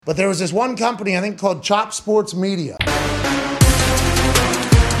But there was this one company, I think, called Chop Sports Media.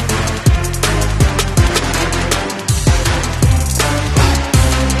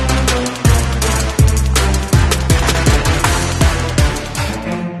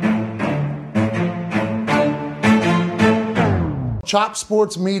 Chop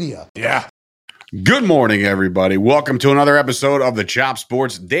Sports Media. Yeah. Good morning, everybody. Welcome to another episode of the Chop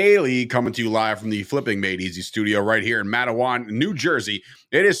Sports Daily, coming to you live from the Flipping Made Easy studio right here in Matawan, New Jersey.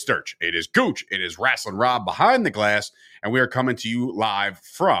 It is Sturch, it is Gooch, it is Wrestling Rob behind the glass, and we are coming to you live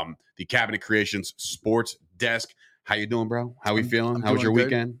from the Cabinet Creations Sports Desk. How you doing, bro? How we feeling? How was your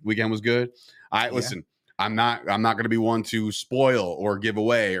weekend? Weekend was good. Listen, I'm not going to be one to spoil or give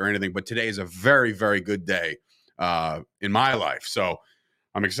away or anything, but today is a very, very good day in my life. So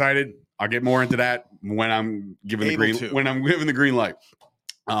I'm excited. I'll get more into that when I'm giving the green light.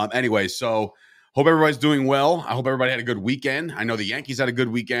 Anyway, so hope everybody's doing well. I hope everybody had a good weekend. I know the Yankees had a good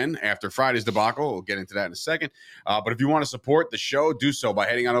weekend after Friday's debacle. We'll get into that in a second. But if you want to support the show, do so by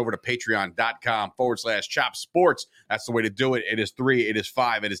heading on over to patreon.com/Chop Sports. That's the way to do it. It is $3, it is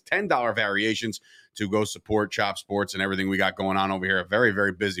 $5, it is $10 variations to go support Chop Sports and everything we got going on over here. A very,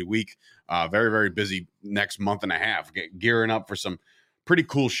 very busy week. Very, very busy next month and a half. Gearing up for some pretty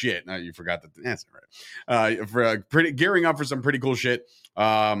cool shit. No, you forgot that. That's right. Gearing up for some pretty cool shit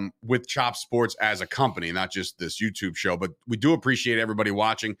with Chop Sports as a company, not just this YouTube show. But we do appreciate everybody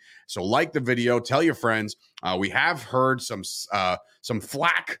watching. So like the video, tell your friends. We have heard some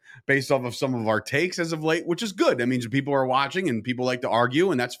flack based off of some of our takes as of late, which is good. That means people are watching and people like to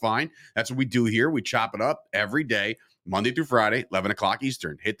argue, and that's fine. That's what we do here. We chop it up every day, Monday through Friday, 11 o'clock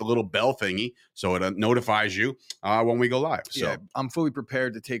Eastern. Hit the little bell thingy so it notifies you when we go live. So yeah, I'm fully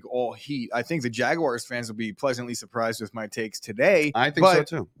prepared to take all heat. I think the Jaguars fans will be pleasantly surprised with my takes today. I think so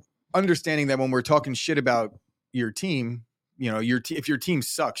too. Understanding that when we're talking shit about your team, you know, if your team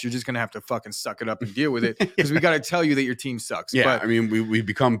sucks, you're just going to have to fucking suck it up and deal with it because we got to tell you that your team sucks. Yeah, but, I mean, we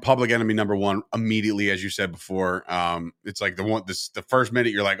become public enemy number one immediately, as you said before. It's like the first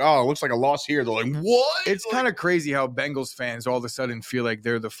minute you're like, oh, it looks like a loss here. They're like, what? It's kind of crazy how Bengals fans all of a sudden feel like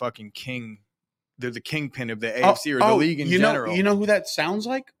they're the fucking king. They're the kingpin of the AFC or the league in general. You know who that sounds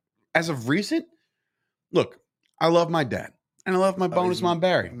like as of recent? Look, I love my dad and I love my bonus mom,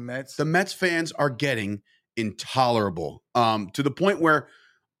 Barry. The Mets fans are getting intolerable to the point where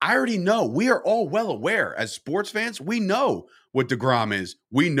I already know, we are all well aware as sports fans, we know what DeGrom is.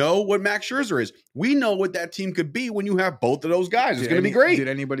 We know what Max Scherzer is. We know what that team could be when you have both of those guys. It's going to be great. Did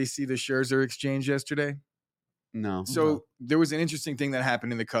anybody see the Scherzer exchange yesterday? No. So there was an interesting thing that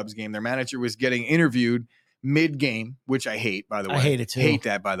happened in the Cubs game. Their manager was getting interviewed mid-game, which I hate, by the way. I hate it too. Hate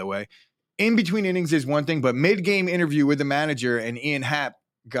that, by the way. In between innings is one thing, but mid-game interview with the manager, and Ian Happ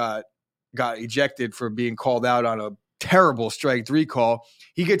got ejected for being called out on a terrible strike 3 call.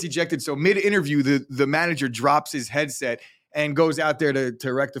 He gets ejected. So mid-interview, the manager drops his headset and goes out there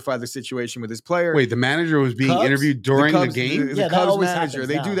to rectify the situation with his player. Wait, the manager was being interviewed during the game? The Cubs manager.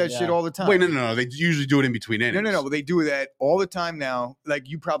 They do that shit all the time. Wait, no. They usually do it in between innings. No. They do that all the time now. Like,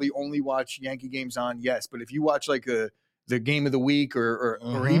 you probably only watch Yankee games on, yes. But if you watch, like, the game of the week or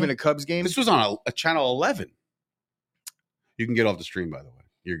even a Cubs game. This was on a Channel 11. You can get off the stream, by the way.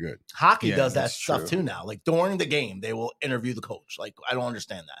 You're good. Hockey does that stuff too now. Like during the game, they will interview the coach. Like, I don't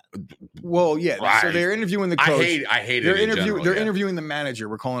understand that. Well, yeah. Right. So they're interviewing the coach. I hate they're it. They're interviewing the manager.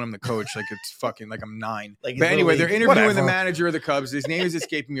 We're calling him the coach. Like it's fucking like I'm 9. But anyway, they're interviewing the manager of the Cubs. His name is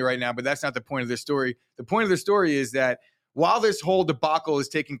escaping me right now, but that's not the point of this story. The point of the story is that while this whole debacle is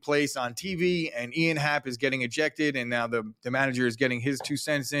taking place on TV and Ian Happ is getting ejected and now the manager is getting his 2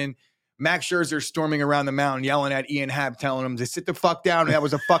 cents in, Max Scherzer storming around the mound, yelling at Ian Happ, telling him to sit the fuck down. That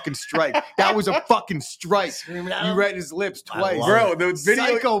was a fucking strike. That was a fucking strike. You read his lips twice. Bro, the video,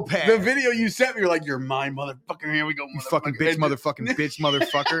 psychopath. The video you sent me, you're like, you're mine, motherfucker. Here we go. You fucking bitch, motherfucker.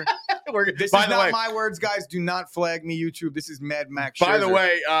 This is not my words, guys. Do not flag me, YouTube. This is Mad Max Scherzer. By the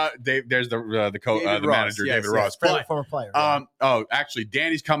way, Dave, there's the manager, David Ross. Former player. Actually,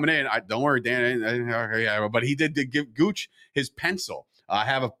 Danny's coming in. Don't worry, Danny. But he did give Gooch his pencil. I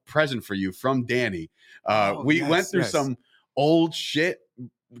have a present for you from Danny. We went through some old shit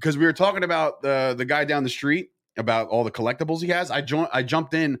because we were talking about the guy down the street about all the collectibles he has. I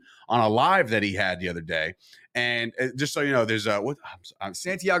jumped in on a live that he had the other day. And just so you know, there's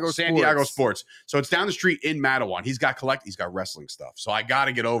Santiago Sports. So it's down the street in Matawan. He's got wrestling stuff. So I got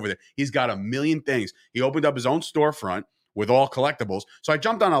to get over there. He's got a million things. He opened up his own storefront with all collectibles. So I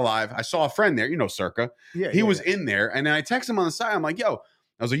jumped on a live. I saw a friend there, Circa. He was in there. And then I text him on the side. I'm like, yo,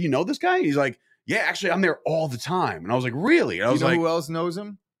 I was like, you know this guy? He's like, yeah, actually, I'm there all the time. And I was like, really? And I was who else knows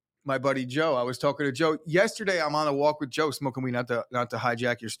him? my buddy Joe. I was talking to Joe yesterday. I'm on a walk with Joe, smoking weed. Not to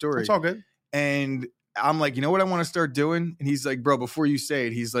hijack your story. It's all good. And I'm like, you know what I want to start doing? And he's like, bro, before you say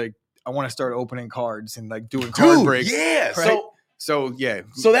it, he's like, I want to start opening cards and like doing card breaks. Yeah. Right? So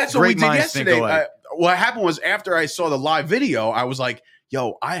that's what we did yesterday. Like, what happened was after I saw the live video, I was like,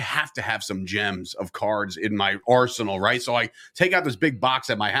 yo, I have to have some gems of cards in my arsenal, right? So I take out this big box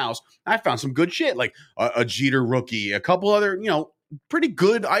at my house. I found some good shit, like a Jeter rookie, a couple other, pretty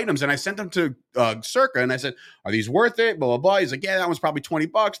good items. And I sent them to Circa and I said, are these worth it? Blah, blah, blah. He's like, yeah, that one's probably $20,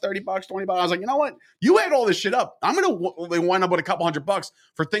 $30, $20. I was like, you know what? You add all this shit up. I'm going to wind up with a couple $100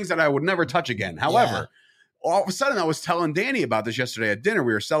 for things that I would never touch again. However, all of a sudden I was telling Danny about this yesterday at dinner.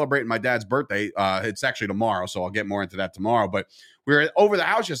 We were celebrating my dad's birthday. It's actually tomorrow, so I'll get more into that tomorrow. But we were over the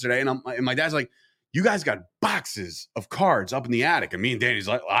house yesterday and my dad's like, you guys got boxes of cards up in the attic. And me and Danny's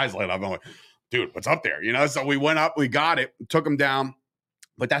like, eyes lit up. I'm like, dude, what's up there? So we went up, we got it, took them down.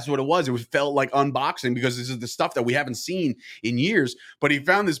 But that's what it was. It felt like unboxing because this is the stuff that we haven't seen in years. But he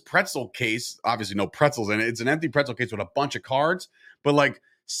found this pretzel case, obviously no pretzels in it. It's an empty pretzel case with a bunch of cards, but like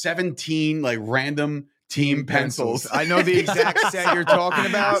 17 like random team pencils. I know the exact set you're talking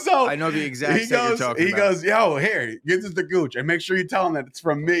about. So I know the exact set you're talking about. He goes, yo, here, give this to Gooch and make sure you tell him that it's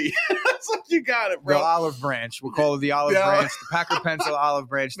from me. It's like, you got it, bro. The olive branch. We'll call it the olive branch. The Packer pencil olive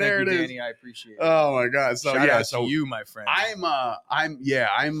branch. Thank you, Danny. I appreciate it. Oh my God. So shout out to you, my friend.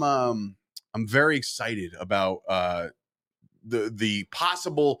 I'm very excited about the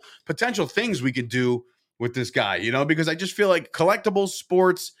possible potential things we could do with this guy, because I just feel like collectibles,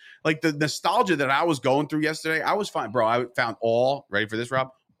 sports, like the nostalgia that I was going through yesterday, I was fine, bro. I found ready for this, Rob?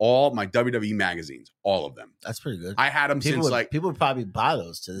 All my WWE magazines, all of them. That's pretty good. I had them people since people would probably buy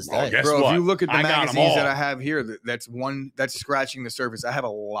those to this day. Guess bro, what? If you look at the magazines that I have here, that's scratching the surface. I have a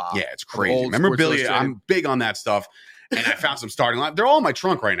lot. Yeah, it's crazy. Memorabilia, I'm big on that stuff. And I found some starting line. They're all in my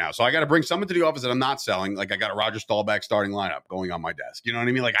trunk right now. So I got to bring some into the office that I'm not selling. Like I got a Roger Staubach starting lineup going on my desk. You know what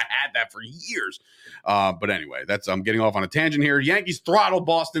I mean? Like I had that for years. But anyway, I'm getting off on a tangent here. Yankees throttled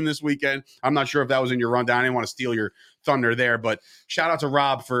Boston this weekend. I'm not sure if that was in your rundown. I didn't want to steal your thunder there, but shout out to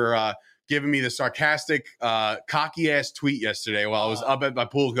Rob for giving me the sarcastic, cocky-ass tweet yesterday while I was up at my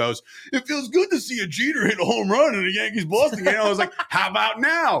pool. Goes, it feels good to see a Jeter hit a home run in a Yankees-Boston game. I was like, how about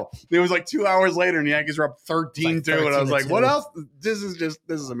now? It was like 2 hours later, and the Yankees were up 13-2, and I was like, what else? This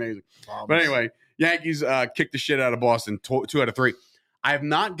is amazing. But anyway, Yankees kicked the shit out of Boston, 2 out of 3. I have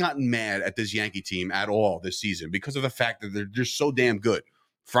not gotten mad at this Yankee team at all this season because of the fact that they're just so damn good.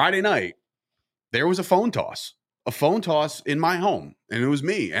 Friday night, there was a phone toss in my home, and it was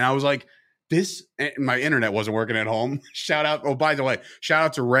me. And I was like, my internet wasn't working at home. Shout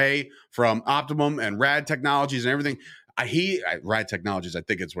out to Ray from Optimum and Rad Technologies and everything. Rad Technologies, I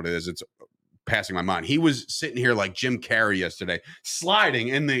think it's what it is. It's passing my mind. He was sitting here like Jim Carrey yesterday, sliding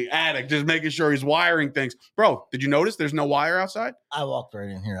in the attic, just making sure he's wiring things. Bro, did you notice there's no wire outside? I walked right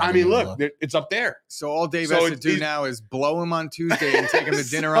in here. I mean, look, it's up there. So all Dave has to do now is blow him on Tuesday and take him to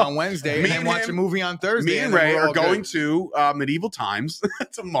dinner on Wednesday and then watch a movie on Thursday. Me and Ray are going to Medieval Times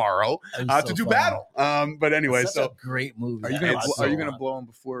tomorrow to do battle. But anyway, a great movie. Are you going to blow him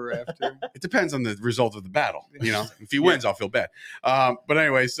before or after? It depends on the result of the battle. If he wins, I'll feel bad. But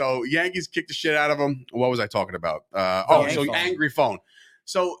anyway, so Yankees kicked the shit out of him. What was I talking about? Angry phone.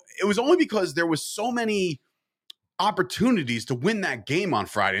 So it was only because there was so many opportunities to win that game on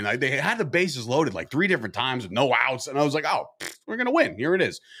Friday night. They had the bases loaded like 3 different times with no outs. And I was like, we're going to win. Here it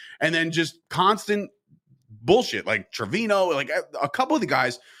is. And then just constant bullshit like Trevino, like a couple of the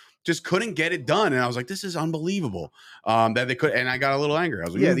guys just couldn't get it done. And I was like, this is unbelievable that they could. And I got a little angry. I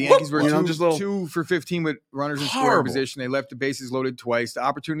was like, the Yankees were 2 for 15 with runners in scoring position. They left the bases loaded twice. The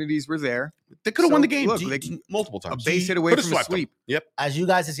opportunities were there. They could have won the game multiple times. A base hit away from a sweep. Yep. As you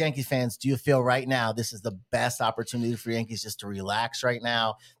guys as Yankees fans, do you feel right now this is the best opportunity for Yankees just to relax right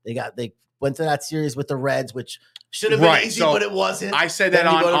now? They went to that series with the Reds, which should have been easy, but it wasn't. I said that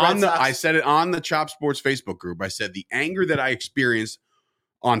I said it on the Chop Sports Facebook group. I said the anger that I experienced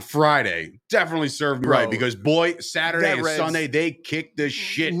on Friday definitely served me right because Saturday and Sunday they kicked the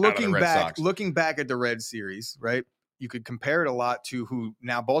shit out of the Red Sox. Looking back at the Red series, right? You could compare it a lot to who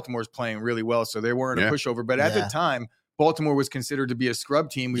now Baltimore's playing really well, so they weren't a pushover. But at the time, Baltimore was considered to be a scrub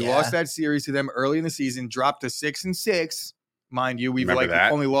team. We lost that series to them early in the season, dropped to 6-6. Mind you, we've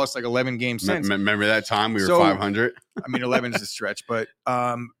only lost like 11 games since. Remember that time we were 500? I mean, 11 is a stretch, but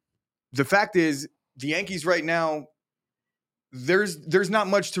the fact is, the Yankees right now, there's not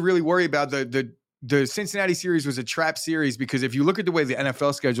much to really worry about. The Cincinnati series was a trap series because if you look at the way the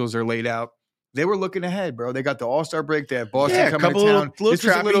NFL schedules are laid out, they were looking ahead, bro. They got the All-Star break. They have Boston coming to town. Little This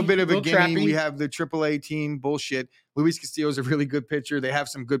was a little trappy, bit of a little gimme. trappy. We have the AAA team. Bullshit. Luis Castillo's a really good pitcher. They have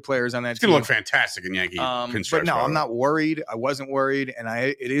some good players on that It's team. going to look fantastic in Yankee But pinstripes. no, by the I'm way. not worried. I wasn't worried, and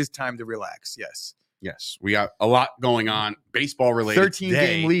it is time to relax. Yes. Yes, we got a lot going on, baseball related.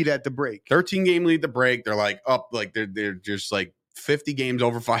 13-game lead at the break. 13-game lead. The break. They're like up, like they're just like 50 games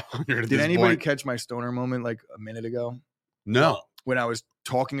over 500. Did anybody catch my stoner moment like a minute ago? No. When I was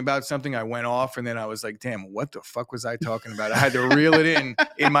talking about something, I went off, and then I was like, damn, what the fuck was I talking about? I had to reel it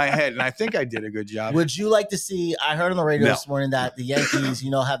in my head, and I think I did a good job. Would you like to see? I heard on the radio No. this morning that the Yankees,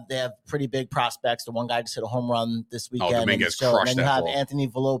 they have pretty big prospects. The one guy just hit a home run this weekend. Dominguez and crushed then you that have ball. Anthony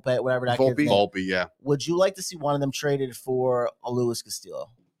Volpe, whatever that Volpe? kid's name. Volpe, yeah. Would you like to see one of them traded for a Luis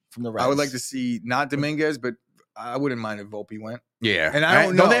Castillo from the Reds? I would like to see not Dominguez, but I wouldn't mind if Volpe went. Yeah. And I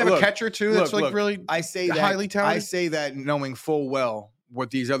don't know. Don't they have Look, a catcher too that's look, really I say that highly talented? I say that knowing full well what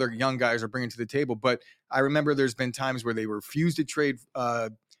these other young guys are bringing to the table. But I remember there's been times where they refused to trade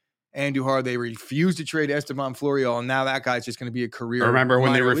Andujar. They refused to trade Esteban Florial, and now that guy's just going to be a career. Remember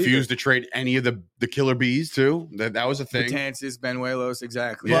when they minor refused to trade any of the killer bees too? That was a thing. Betances, Benuelos,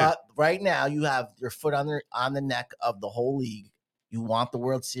 exactly. Yeah. But right now, you have your foot on the neck of the whole league. You want the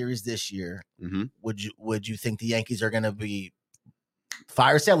World Series this year. Mm-hmm. Would you think the Yankees are going to be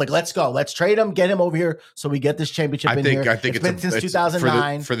fire sale? Like, let's go, let's trade him, get him over here, so we get this championship in here. I think it's been since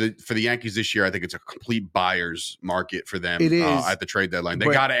 2009 for the Yankees this year. I think it's a complete buyer's market for them. It is. At the trade deadline. They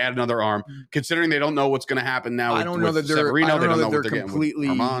But- got to add another arm, considering they don't know what's going to happen now. I don't know that they're. Severino. I They don't know that what they're getting with completely.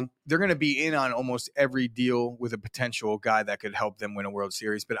 Herman. They're going to be in on almost every deal with a potential guy that could help them win a World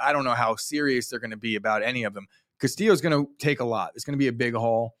Series. But I don't know how serious they're going to be about any of them. Castillo's going to take a lot. It's going to be a big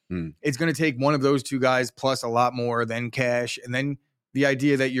haul. It's going to take one of those two guys plus a lot more, then cash, and then the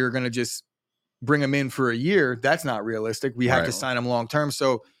idea that you're going to just bring him in for a year, that's not realistic. We have to sign him long term.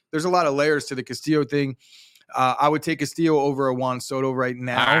 So there's a lot of layers to the Castillo thing. I would take Castillo over a Juan Soto right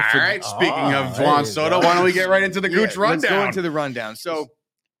now. All right. Speaking of there Juan you Soto, go. why don't we get right into the Gooch rundown? Let's go into the rundown. So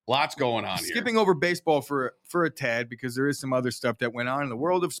Lots going on here. skipping over baseball for a tad because there is some other stuff that went on in the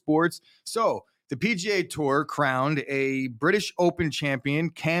world of sports. So the PGA Tour crowned a British Open champion.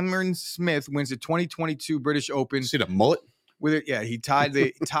 Cameron Smith wins the 2022 British Open. See the mullet? With it, yeah, he tied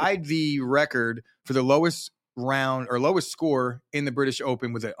the record for the lowest round or lowest score in the British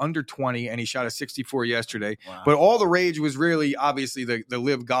Open with an under 20, and he shot a 64 yesterday. Wow. But all the rage was really obviously the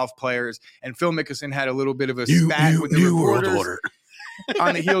live golf players, and Phil Mickelson had a little bit of a spat with the reporters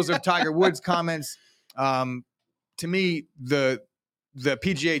on the heels of Tiger Woods' comments. To me, the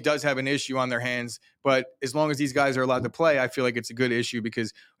PGA does have an issue on their hands, but as long as these guys are allowed to play, I feel like it's a good issue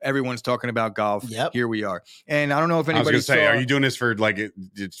because everyone's talking about golf. Yep. Here we are. And I don't know if I was anybody going to say, saw, are you doing this for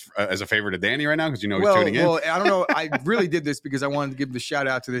it's as a favor to Danny right now? Because he's tuning in. Well, I don't know. I really did this because I wanted to give the shout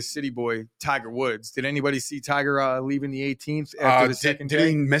out to this city boy, Tiger Woods. Did anybody see Tiger leaving the 18th after the second did day?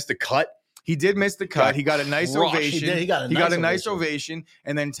 he miss the cut? He did miss the cut. He got a nice crushed. ovation. He got a nice ovation.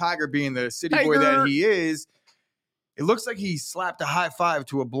 And then Tiger, being the city boy that he is, it looks like he slapped a high five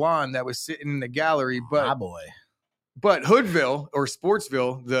to a blonde that was sitting in the gallery. My boy. But Hoodville or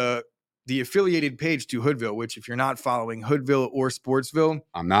Sportsville, the affiliated page to Hoodville, which if you're not following Hoodville or Sportsville,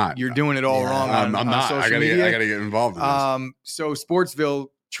 I'm not. you're doing it all wrong. I'm on not. social I media. gotta get involved in this. So Sportsville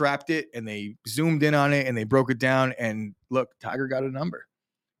trapped it and they zoomed in on it and they broke it down. And look, Tiger got a number.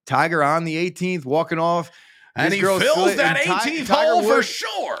 Tiger on the 18th, walking off. And This he girl fills slid- that and 18th Tiger hole for Woods-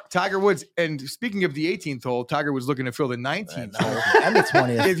 sure. Tiger Woods. And speaking of the 18th hole, Tiger was looking to fill the 19th hole. And the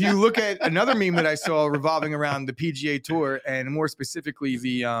 20th. If you look at another meme that I saw revolving around the PGA Tour and more specifically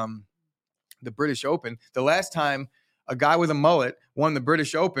the British Open, the last time a guy with a mullet won the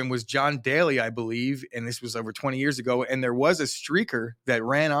British Open was John Daly, I believe, and this was over 20 years ago. And there was a streaker that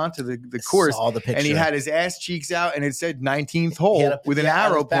ran onto the course, Saw the picture. and he had his ass cheeks out, and it said 19th hole He had with an yeah,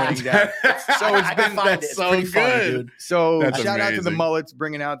 on arrow his back. pointing down. So it's I been can find it. It's so pretty funny, good. dude. So That's shout out to the amazing. mullets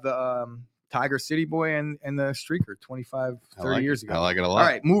bringing out the Tiger City Boy and the streaker 25, 30 years ago. I like it a lot. All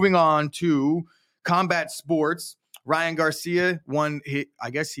right, moving on to combat sports. Ryan Garcia won. He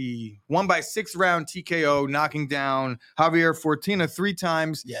won by 6th-round TKO, knocking down Javier Fortuna 3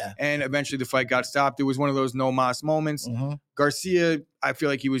 times. Yeah. And eventually the fight got stopped. It was one of those no mas moments. Mhm. Garcia, I feel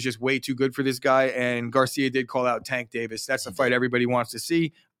like he was just way too good for this guy. And Garcia did call out Tank Davis. That's a fight everybody wants to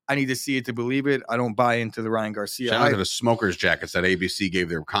see. I need to see it to believe it. I don't buy into the Ryan Garcia. Shout out to the smokers jackets that ABC gave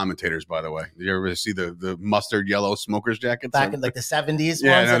their commentators, by the way. Did you ever see the mustard yellow smokers jackets? Back in like the 70s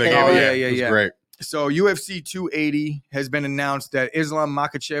yeah, ones no, that they they gave all it. yeah, Yeah, it was yeah. great. So UFC 280 has been announced that Islam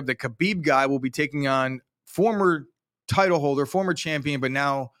Makhachev, the Khabib guy, will be taking on former title holder, former champion, but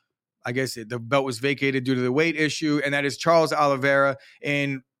now I guess the belt was vacated due to the weight issue, and that is Charles Oliveira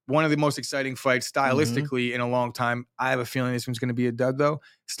in one of the most exciting fights stylistically in a long time. I have a feeling this one's going to be a dud, though.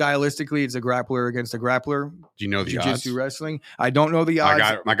 Stylistically, it's a grappler against a grappler. Do you know the odds? Jiu-jitsu wrestling. I don't know the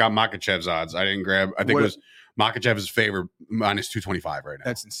odds. I got Makhachev's odds. I didn't grab. I think it was Makhachev's favor minus 225 right now.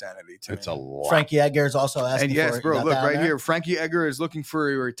 That's insanity to me. It's a lot. Frankie Edgar is also asking and yes, for bro, look right here. Frankie Edgar is looking for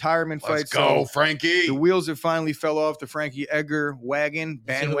a retirement fight. Let's go, Frankie. The wheels have finally fell off the Frankie Edgar bandwagon.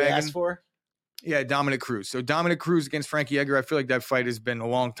 Asked for? Yeah, Dominic Cruz. So Dominic Cruz against Frankie Edgar. I feel like that fight has been a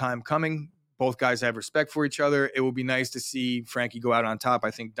long time coming. Both guys have respect for each other. It will be nice to see Frankie go out on top. I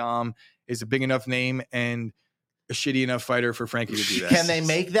think Dom is a big enough name and a shitty enough fighter for Frankie to do that. Can they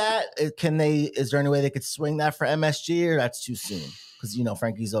make that? Is there any way they could swing that for MSG, or that's too soon? Because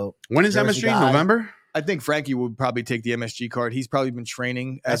Frankie's a when is Jersey MSG? guy. November? I think Frankie would probably take the MSG card. He's probably been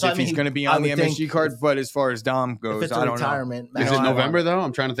training as That's if he's going to be on the MSG card. But as far as Dom goes, I don't know. Is it November though?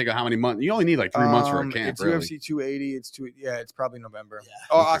 I'm trying to think of how many months. You only need like 3 months for a camp. It's really. UFC 280. It's probably November. Yeah.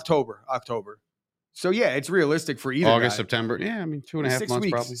 Oh, October. So yeah, it's realistic for either August, guy. September. Yeah, I mean 2.5 months 6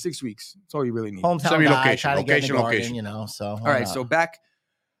 weeks, probably. 6 weeks. That's all you really need. Hometown guy, try to get in the location. garden, So all right, so back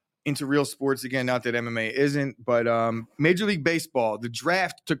into real sports again. Not that MMA isn't, but Major League Baseball. The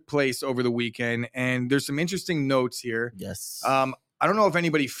draft took place over the weekend, and there's some interesting notes here. Yes. I don't know if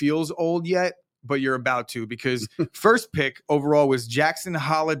anybody feels old yet, but you're about to, because first pick overall was Jackson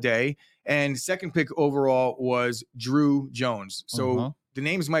Holliday, and second pick overall was Drew Jones. So the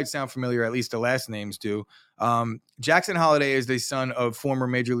names might sound familiar, at least the last names do. Jackson Holliday is the son of former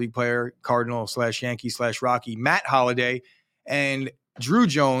Major League player, Cardinal / Yankee / Rocky, Matt Holliday, and Drew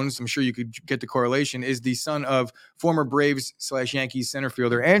Jones, I'm sure you could get the correlation, is the son of former Braves / Yankees center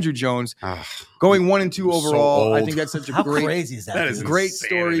fielder Andrew Jones, going 1 and 2 overall. I think that's such a How crazy is that? That is great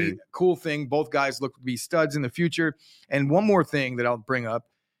insanity. story, cool thing. Both guys look to be studs in the future. And one more thing that I'll bring up.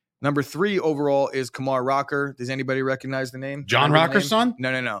 Number 3 overall is Kumar Rocker. Does anybody recognize the name? John Rocker's son? No.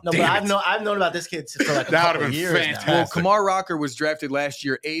 No, but I've known about this kid for like a That couple would've of been years fantastic. now. Well, Kumar Rocker was drafted last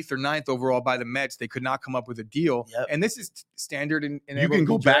year 8th or 9th overall by the Mets. They could not come up with a deal. Yep. And this is standard in You can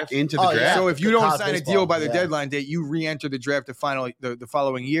go back drafts. into the Oh, draft. yeah. So if you The don't college sign a baseball, deal by the yeah. deadline date, you re-enter the draft the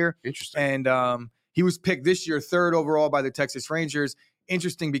following year. Interesting. And he was picked this year 3rd overall by the Texas Rangers.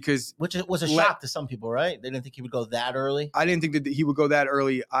 Interesting because Which was a shock to some people, right? They didn't think he would go that early. I didn't think that he would go that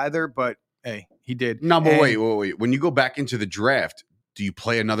early either, but hey, he did. No, but And- wait. When you go back into the draft, do you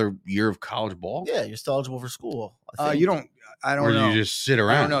play another year of college ball? Yeah, you're still eligible for school. I think. You don't. I don't Or know. do you just sit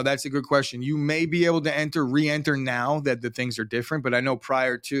around? I don't know. That's a good question. You may be able to re-enter now that the things are different, but I know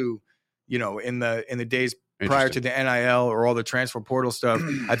prior to, in the days prior to the NIL or all the transfer portal stuff,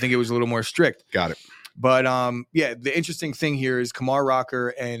 I think it was a little more strict. Got it. But the interesting thing here is Kumar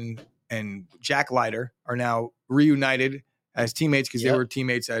Rocker and Jack Leiter are now reunited as teammates because they were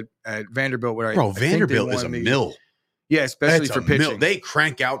teammates at Vanderbilt. Where Bro, I think they Vanderbilt won is a the- mill. Yeah, especially That's for a mill. pitching. They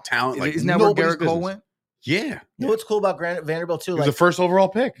crank out talent like Isn't that where nobody's Garrett Cole business. went? Yeah. You know what's cool about Vanderbilt too? He was the first overall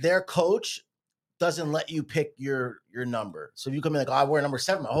pick. Their coach doesn't let you pick your number. So if you come in like, I wear number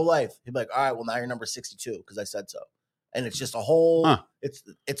 7 my whole life, he'd be like, all right, well now you're number 62 because I said so. And it's just a whole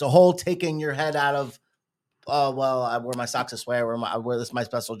it's a whole taking your head out of well, I wear my socks this way. I wear this my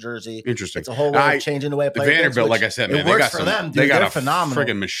special jersey. Interesting. It's a whole way of changing the way I The play. Vanderbilt, like I said, man, it they works got for some. them, dude. They got They're a phenomenal.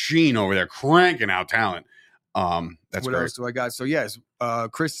 freaking machine over there cranking out talent. That's What great. else do I got? So yes,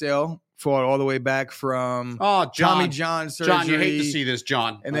 Chris Sale fought all the way back from Oh, Tommy John surgery. John, you hate to see this,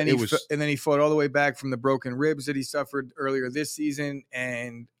 John. And then he fought all the way back from the broken ribs that he suffered earlier this season.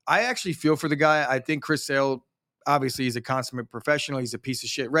 And I actually feel for the guy. I think Chris Sale, obviously, he's a consummate professional. He's a piece of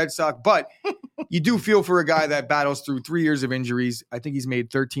shit Red Sox, but you do feel for a guy that battles through 3 years of injuries. I think he's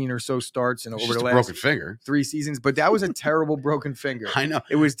made 13 or so starts and over the last broken finger 3 seasons. But that was a terrible broken finger. I know.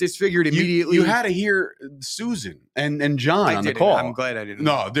 It was disfigured immediately. You had to hear Susan and John on the call. I'm glad I didn't.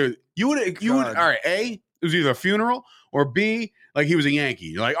 No, dude, you would. All right. A, it was either a funeral, or B, like he was a Yankee.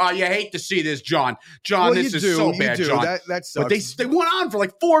 You're like, oh, you hate to see this, John. John, this is so bad, John. That sucks. But they went on for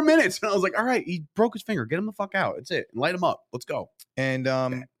like 4 minutes, and I was like, all right, he broke his finger. Get him the fuck out. That's it. Light him up. Let's go. And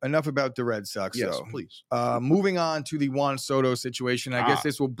enough about the Red Sox. Yes, though. please. Moving on to the Juan Soto situation. I guess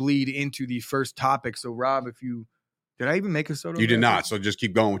this will bleed into the first topic. So, Rob, did I even make a Soto? You did not. So just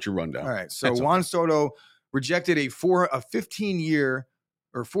keep going with your rundown. All right. So Juan Soto rejected a 15-year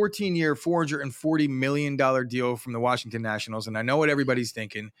or 14-year, $440 million deal from the Washington Nationals. And I know what everybody's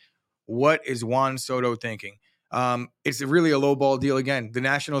thinking. What is Juan Soto thinking? It's really a low ball deal again. The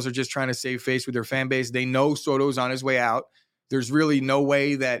Nationals are just trying to save face with their fan base. They know Soto's on his way out. There's really no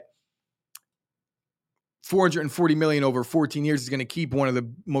way that $440 million over 14 years is going to keep one of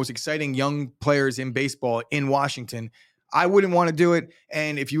the most exciting young players in baseball in Washington. I wouldn't want to do it.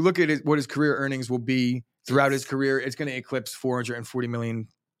 And if you look at what his career earnings will be throughout his career, it's going to eclipse $440 million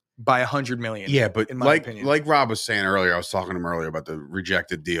by $100 million. Yeah, but in my opinion, like Rob was saying earlier, I was talking to him earlier about the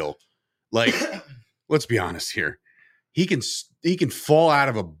rejected deal. Like, let's be honest here. He can fall out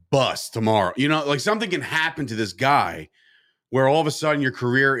of a bus tomorrow. You know, like something can happen to this guy where all of a sudden your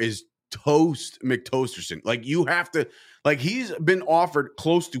career is toast McToasterson. Like you have to, like he's been offered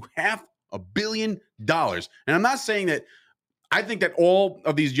close to $500 million. And I'm not saying that I think that all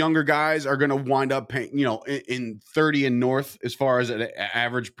of these younger guys are going to wind up paying, you know, in 30 and north as far as an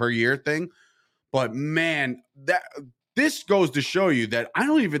average per year thing. But man, this goes to show you that I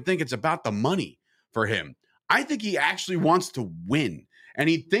don't even think it's about the money for him. I think he actually wants to win. And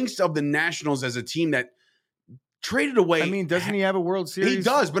he thinks of the Nationals as a team that traded away. I mean, doesn't he have a World Series? He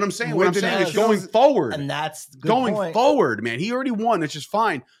does, but I'm saying with what I'm the saying is Nationals? going forward. And that's the good going point. forward, man. He already won, which is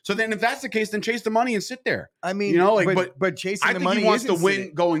fine. So then if that's the case, then chase the money and sit there. I mean, you know, like but chasing I the think money he wants to isn't win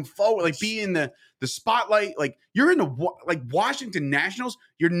sitting. going forward, like be in the spotlight. Like you're in the like Washington Nationals.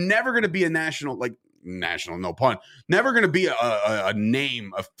 You're never going to be a national, no pun, never going to be a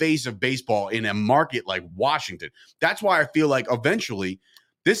name, a face of baseball in a market like Washington. That's why I feel like eventually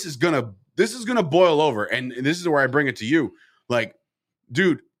this is gonna boil over, and this is where I bring it to you. Like,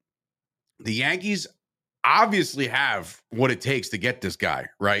 dude, the Yankees obviously have what it takes to get this guy,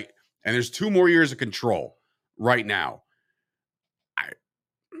 right? And there's 2 more years of control right now.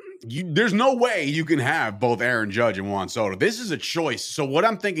 There's no way you can have both Aaron Judge and Juan Soto. This is a choice. So what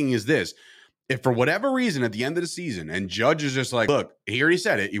I'm thinking is this. If for whatever reason at the end of the season, and Judge is just like, look, he already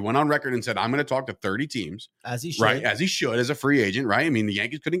said it. He went on record and said, I'm going to talk to 30 teams. As he should. Right? As he should, as a free agent, right? I mean, the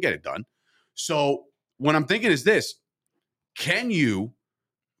Yankees couldn't get it done. So what I'm thinking is this. Can you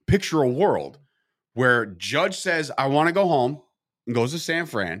picture a world where Judge says, I want to go home and goes to San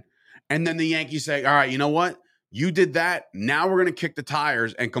Fran, and then the Yankees say, all right, you know what? You did that. Now we're going to kick the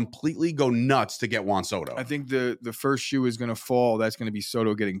tires and completely go nuts to get Juan Soto. I think the first shoe is going to fall. That's going to be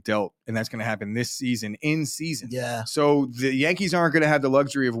Soto getting dealt, and that's going to happen this season, in season. Yeah. So the Yankees aren't going to have the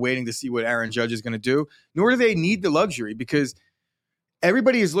luxury of waiting to see what Aaron Judge is going to do, nor do they need the luxury, because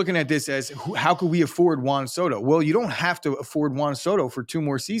everybody is looking at this as how could we afford Juan Soto? Well, you don't have to afford Juan Soto for 2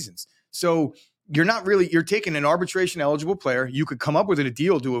 more seasons. So you're taking an arbitration eligible player. You could come up with a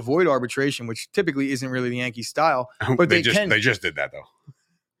deal to avoid arbitration, which typically isn't really the Yankee style, but they just did that though.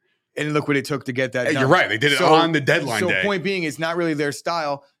 And look what it took to get that done. You're right. They did it on the deadline day. So point being, it's not really their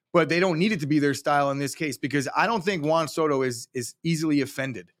style, but they don't need it to be their style in this case, because I don't think Juan Soto is easily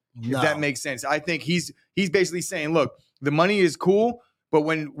offended. No. If that makes sense. I think he's basically saying, look, the money is cool, but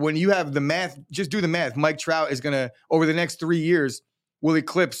when you have the math, just do the math. Mike Trout is going to, over the next 3 years, will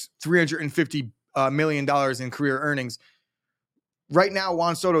eclipse $350 million in career earnings. Right now,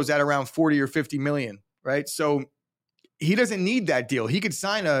 Juan Soto's at around 40 or 50 million, right? So he doesn't need that deal. He could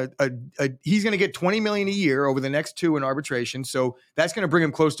sign he's going to get 20 million a year over the next 2 in arbitration. So that's going to bring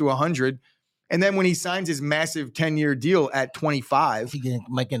him close to 100. And then when he signs his massive 10-year deal at 25, he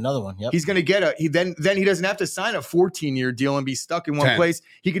might get another one. Yep. He's going to get then he doesn't have to sign a 14-year deal and be stuck in one 10. place.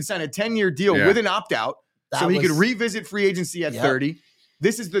 He could sign a 10-year deal with an opt-out, so he could revisit free agency at 30.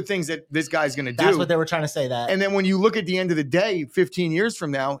 This is the things that this guy's going to do. That's what they were trying to say. That. And then when you look at the end of the day, 15 years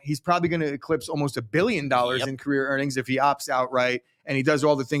from now, he's probably going to eclipse almost $1 billion in career earnings if he opts out right and he does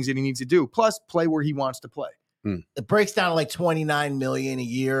all the things that he needs to do, plus play where he wants to play. It breaks down to like $29 million a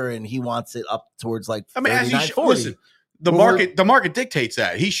year, and he wants it up towards like 39, 40. Listen, the market dictates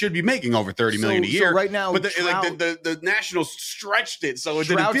that he should be making over $30 million a year. So right now, but the Nationals stretched it so it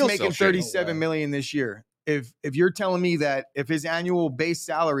didn't feel so making $37 million this year. If you're telling me that if his annual base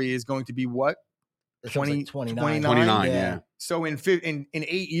salary is going to be what? 29, yeah. So in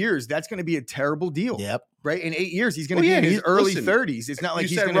 8 years, that's going to be a terrible deal. Yep. Right? In 8 years, he's going to be in his early 30s. It's not like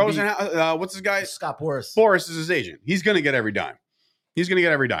he's going to be... what's his guy? Scott Boras. Boras is his agent. He's going to get every dime.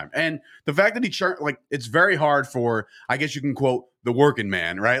 And the fact that it's very hard for, I guess you can quote, the working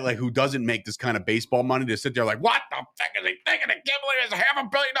man, right? Like, who doesn't make this kind of baseball money to sit there like, what the fuck is he thinking? I can't believe there's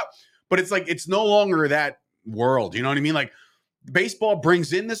 $500 million. But it's like, it's no longer that world. You know what I mean? Like, baseball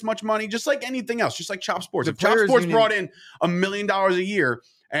brings in this much money, just like anything else, just like Chop Sports. If Chop Sports brought in $1 million a year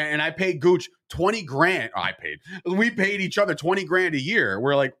and I paid Gooch $20,000, we paid each other $20,000 a year.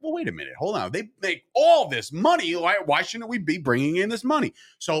 We're like, well, wait a minute, hold on. They make all this money. Why shouldn't we be bringing in this money?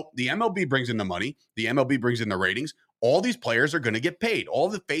 So the MLB brings in the money. The MLB brings in the ratings. All these players are going to get paid. All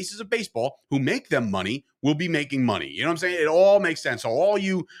the faces of baseball who make them money will be making money. You know what I'm saying? It all makes sense. So all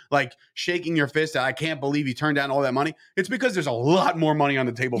you like shaking your fist at, I can't believe he turned down all that money. It's because there's a lot more money on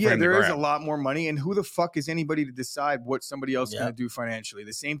the table for him to grab. There is a lot more money. And who the fuck is anybody to decide what somebody else is going to do financially?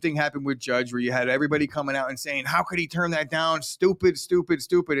 The same thing happened with Judge, where you had everybody coming out and saying, how could he turn that down? Stupid.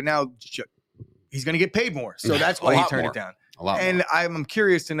 And now he's going to get paid more. So that's why he turned it down. A lot And more. I'm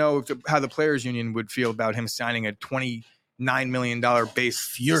curious to know how the players union would feel about him signing a $29 million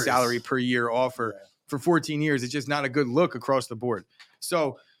base salary per year offer for 14 years. It's just not a good look across the board.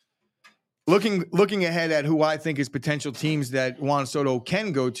 So looking ahead at who I think is potential teams that Juan Soto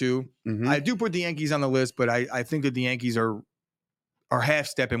can go to, I do put the Yankees on the list, but I think that the Yankees are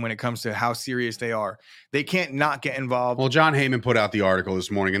half-stepping when it comes to how serious they are. They can't not get involved. Well, John Heyman put out the article this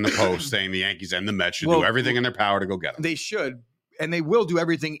morning in the Post saying the Yankees and the Mets should do everything in their power to go get them. They should, and they will do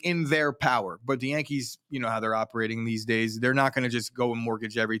everything in their power. But the Yankees, you know how they're operating these days. They're not going to just go and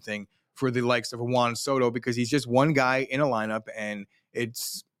mortgage everything for the likes of Juan Soto because he's just one guy in a lineup, and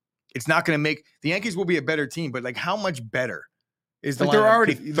it's not going to make – the Yankees will be a better team, but, like, how much better? Is the they're lineup?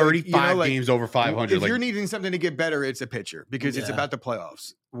 already 35 games over 500. If you're needing something to get better, it's a pitcher because it's about the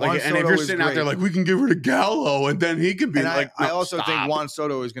playoffs. And if you're sitting out there like, we can give rid of Gallo and then he can be like, I also think Juan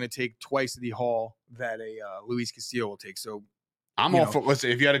Soto is going to take twice the haul that a Luis Castillo will take. So I'm all for, listen,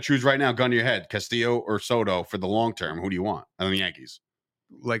 if you had to choose right now, gun to your head, Castillo or Soto for the long term, who do you want? I mean, the Yankees.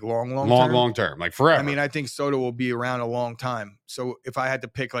 Like long term, like forever. I mean, I think Soto will be around a long time. So if I had to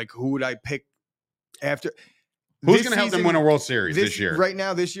pick, like, who would I pick after? Who's going to help them win a World Series this year? Right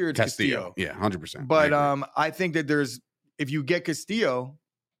now, this year, it's Castillo. Yeah, 100%. But I think that if you get Castillo,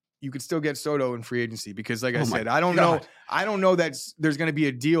 you could still get Soto in free agency because, like I said, I don't know that there's going to be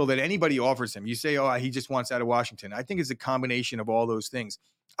a deal that anybody offers him. You say, he just wants out of Washington. I think it's a combination of all those things.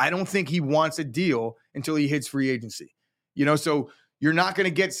 I don't think he wants a deal until he hits free agency. So you're not going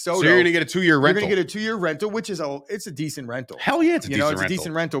to get Soto. So you're going to get a 2-year rental. You're going to get a 2-year rental, which is a decent rental. Hell yeah, it's a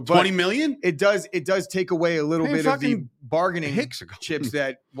decent rental. But $20 million? It does take away a little bit of the bargaining chips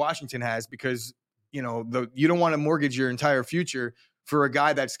that Washington has because you don't want to mortgage your entire future for a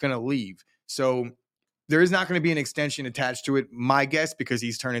guy that's going to leave. So there is not going to be an extension attached to it. My guess, because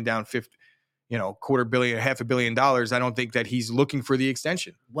he's turning down $500 million. I don't think that he's looking for the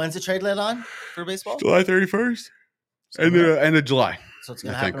extension. When's the trade deadline for baseball? July 31st. End of July. So it's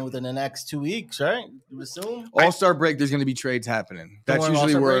going to happen within the next 2 weeks, right? You assume? All-Star break, there's going to be trades happening. That's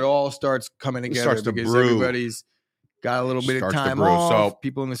usually where it all starts coming together because everybody's got a little bit of time off, so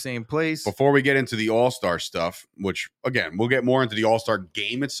people in the same place. Before we get into the All-Star stuff, which, again, we'll get more into the All-Star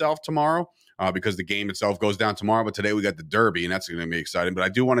game itself tomorrow because the game itself goes down tomorrow. But today we got the Derby, and that's going to be exciting. But I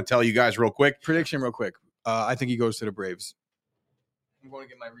do want to tell you guys real quick. Prediction real quick. I think he goes to the Braves. I'm going to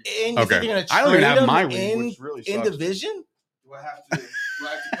get my read. Okay. I don't even have my read, which really sucks. In division? Do I have to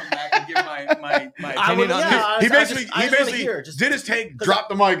come back and give my opinion on this? He basically did his take, dropped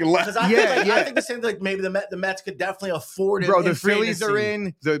the mic, and left. I think the same thing. Maybe the Mets could definitely afford it. Bro, the Phillies are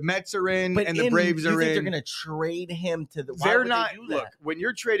in, the Mets are in, and the Braves are in. They're going to trade him to the. They're not. Look, when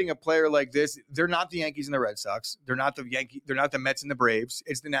you're trading a player like this, they're not the Yankees and the Red Sox. They're not the Yankees. They're not the Mets and the Braves.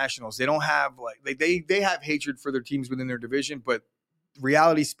 It's the Nationals. They don't have they have hatred for their teams within their division, but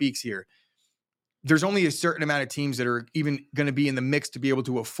reality speaks here. There's only a certain amount of teams that are even going to be in the mix to be able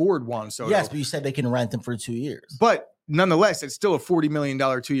to afford Juan Soto. Yes, but you said they can rent him for 2 years. But nonetheless, it's still a $40 million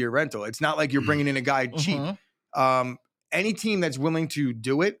 2-year rental. It's not like you're bringing in a guy cheap. Any team that's willing to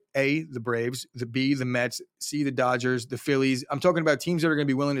do it, A, the Braves, B, the Mets, C, the Dodgers, the Phillies. I'm talking about teams that are going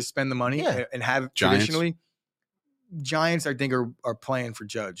to be willing to spend the money and have traditionally. Giants, I think, are playing for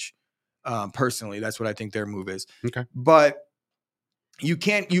Judge. Personally, that's what I think their move is. Okay. But you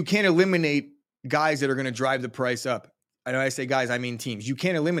can't eliminate guys that are going to drive the price up. I know I say guys, I mean teams. You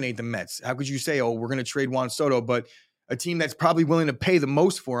can't eliminate the Mets. How could you say, we're going to trade Juan Soto, but a team that's probably willing to pay the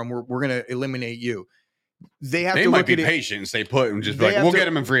most for him, we're going to eliminate you. They might be patient and stay put and just be like, we'll get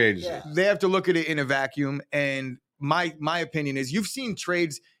him in free agency. Yeah. They have to look at it in a vacuum. And my opinion is you've seen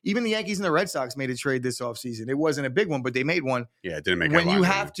trades. Even the Yankees and the Red Sox made a trade this offseason. It wasn't a big one, but they made one. Yeah, it didn't make when you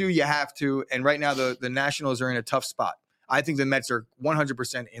have to, you have to. And right now the Nationals are in a tough spot. I think the Mets are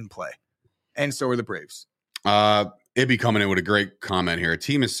 100% in play. And so are the Braves. Ibby coming in with a great comment here. A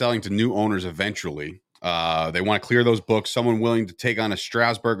team is selling to new owners eventually. They want to clear those books. Someone willing to take on a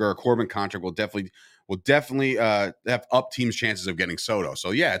Strasburg or a Corbin contract will definitely have up teams' chances of getting Soto.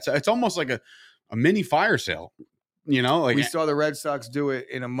 So yeah, it's almost like a mini fire sale. We saw the Red Sox do it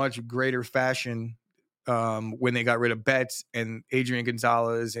in a much greater fashion when they got rid of Betts and Adrian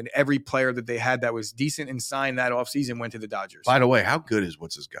Gonzalez and every player that they had that was decent and signed that offseason went to the Dodgers. By the way, how good is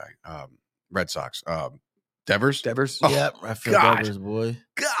what's his guy? Red Sox. Devers? Oh, yep. I feel Devers, boy.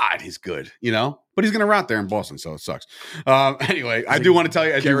 God, he's good, but he's going to route there in Boston, so it sucks. Anyway, I do want to tell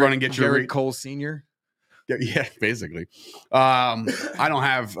you as you run and get your Garrett Cole Sr. Yeah, basically. I don't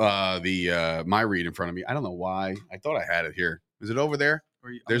have my read in front of me. I don't know why. I thought I had it here. Is it over there?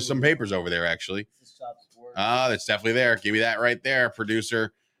 There's some papers over there, actually. That's definitely there. Give me that right there,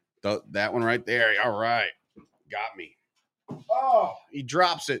 producer. That one right there. All right. Got me. Oh, he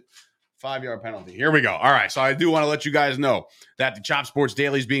drops it. 5-yard penalty. Here we go. All right. So I do want to let you guys know that the Chop Sports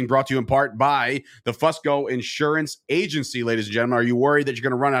Daily is being brought to you in part by the Fusco Insurance Agency. Ladies and gentlemen, are you worried that you're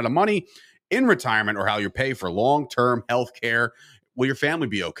going to run out of money in retirement or how you pay for long-term health care? Will your family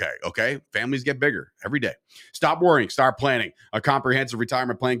be okay? Okay. Families get bigger every day. Stop worrying. Start planning. A comprehensive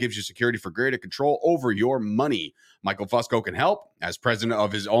retirement plan gives you security for greater control over your money. Michael Fusco can help. As president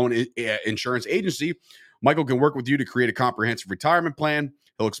of his own insurance agency, Michael can work with you to create a comprehensive retirement plan.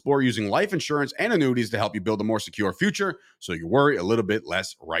 He'll explore using life insurance and annuities to help you build a more secure future so you worry a little bit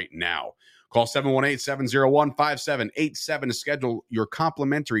less right now. Call 718-701-5787 to schedule your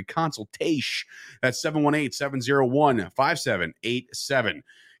complimentary consultation. That's 718-701-5787.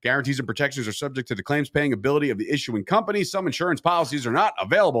 Guarantees and protections are subject to the claims paying ability of the issuing company. Some insurance policies are not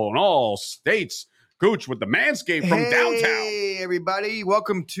available in all states. Gooch with the Manscaped from downtown. Hey, everybody.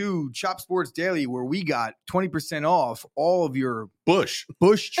 Welcome to Chop Sports Daily, where we got 20% off all of your bush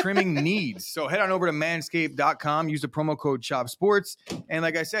trimming needs. So head on over to manscaped.com, use the promo code CHOPSPORTS, and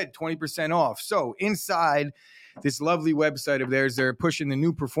like I said, 20% off. So inside this lovely website of theirs, they're pushing the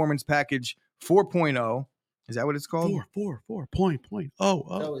new Performance Package 4.0. Is that what it's called? 4.0.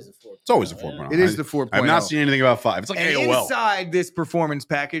 It's always a 4.0. It's always a 4.0. It is the 4.0. I've not seen anything about 5. It's like and AOL. Inside this performance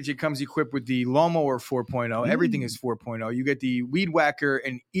package, it comes equipped with the Lawnmower 4.0. Everything is 4.0. You get the Weed Whacker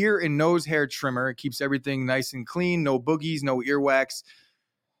and ear and nose hair trimmer. It keeps everything nice and clean. No boogies, no earwax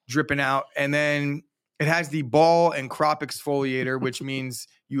dripping out. And then it has the ball and crop exfoliator, which means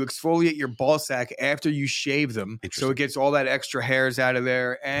you exfoliate your ball sack after you shave them. So it gets all that extra hairs out of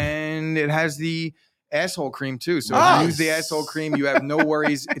there. And it has the asshole cream too. So if you use the asshole cream, you have no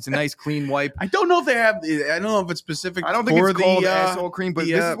worries. It's a nice clean wipe. I don't know if they have. I don't know if it's specific. I don't think it's called asshole cream, but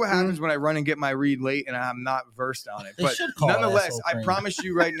this is what happens when I run and get my read late and I'm not versed on it. But nonetheless, I promise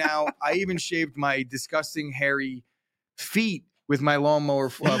you right now, I even shaved my disgusting hairy feet with my Lawnmower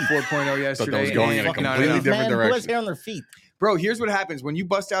 4.0 yesterday. That was going in a completely different direction. Who has hair on their feet? Bro, here's what happens when you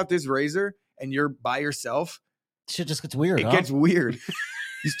bust out this razor and you're by yourself. Shit just gets weird. It gets weird.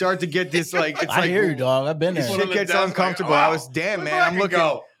 You start to get this like it's I hear you, dog. I've been there. Shit gets uncomfortable. I was man.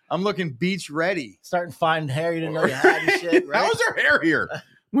 I'm looking beach ready. Starting to find hair you didn't know you had and shit. Right? How is there hair here?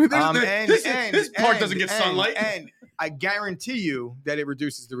 This part doesn't get sunlight. And I guarantee you that it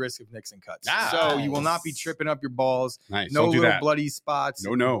reduces the risk of nicks and cuts. So you will not be tripping up your balls. Nice. No little bloody spots.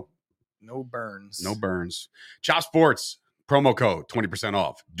 No burns. No burns. Chop Sports. Promo code 20%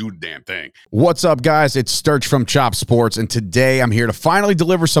 off. Do the damn thing. What's up, guys? It's Sturch from Chop Sports, and today I'm here to finally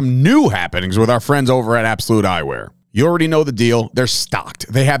deliver some new happenings with our friends over at Absolute Eyewear. You already know the deal. They're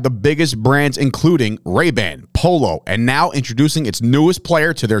stocked. They have the biggest brands, including Ray-Ban, Polo, and now introducing its newest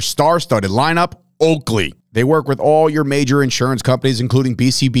player to their star-studded lineup, Oakley. They work with all your major insurance companies, including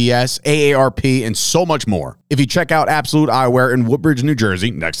BCBS, AARP, and so much more. If you check out Absolute Eyewear in Woodbridge, New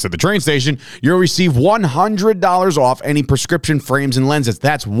Jersey, next to the train station, you'll receive $100 off any prescription frames and lenses.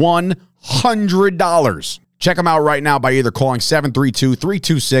 That's $100. Check them out right now by either calling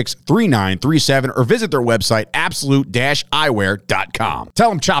 732-326-3937 or visit their website, absolute-eyewear.com. Tell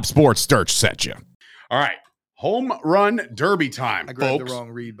them Chop Sports Sturch sent you. All right. Home Run Derby time, I grabbed folks. the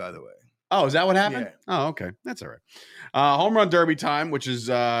wrong read, by the way. Oh, is that what happened? Yeah. Oh, okay. That's all right. Home Run Derby time, which is,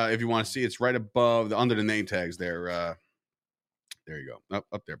 if you want to see, it's right above, under the name tags there. There you go.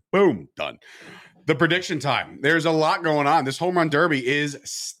 Up there. Boom. Done. The prediction time. There's a lot going on. This Home Run Derby is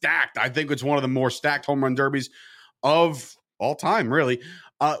stacked. I think it's one of the more stacked Home Run Derbies of all time, really.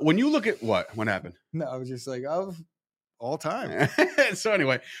 When you look at what happened? No, I was just like, of all time. So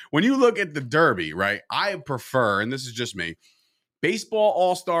anyway, when you look at the Derby, right, I prefer, and this is just me, baseball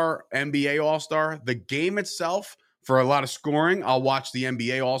all-star, NBA all-star. The game itself, for a lot of scoring, I'll watch the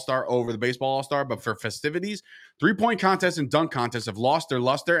NBA all-star over the baseball all-star. But for festivities, three-point contests and dunk contests have lost their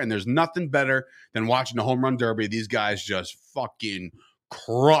luster, and there's nothing better than watching the Home Run Derby. These guys just fucking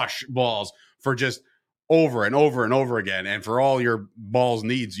crush balls for just over and over and over again. And for all your balls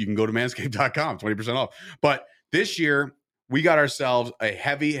needs, you can go to manscaped.com, 20% off. But this year, we got ourselves a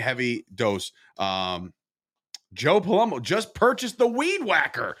heavy dose. Joe Palumbo just purchased the Weed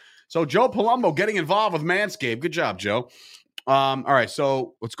Whacker. So Joe Palumbo getting involved with Manscaped. Good job, Joe. All right,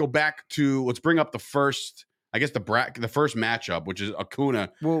 so let's bring up the first, I guess the first matchup, which is Acuna.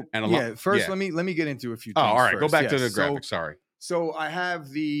 Well, let me get into a few things. Oh, all right, first. go back to the graphics. Sorry. So I have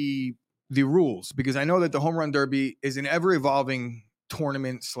the rules because I know that the Home Run Derby is an ever evolving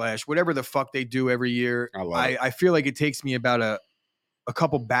tournament / whatever the fuck they do every year. I feel like it takes me about a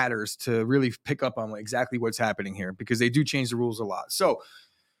couple batters to really pick up on exactly what's happening here because they do change the rules a lot. So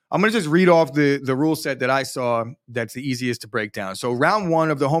I'm going to just read off the rule set that I saw that's the easiest to break down. So round 1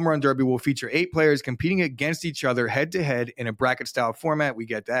 of the Home Run Derby will feature 8 players competing against each other head-to-head in a bracket-style format. We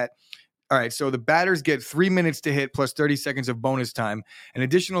get that. All right, so the batters get 3 minutes to hit plus 30 seconds of bonus time. An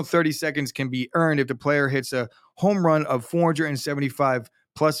additional 30 seconds can be earned if the player hits a home run of 475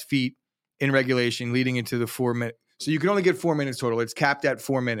 plus feet in regulation, leading into the 4 minute. So you can only get 4 minutes total. It's capped at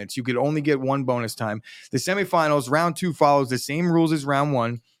 4 minutes. You could only get 1 bonus time. The semifinals, round 2 follows the same rules as round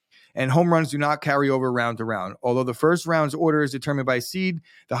 1. And home runs do not carry over round to round. Although the first round's order is determined by seed,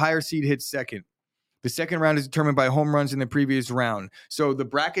 the higher seed hits second. The second round is determined by home runs in the previous round. So the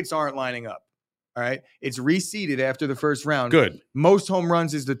brackets aren't lining up. All right. It's reseeded after the first round. Good. Most home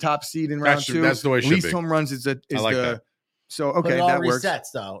runs is the top seed in round 2. That's the way it should Least be. home runs is the. That. So, okay, but it all that resets,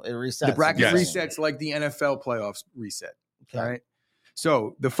 works. Though. It resets. The bracket Yes. resets like the NFL playoffs reset. Okay. All right.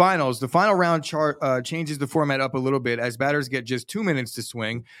 So the final round chart changes the format up a little bit as batters get just 2 minutes to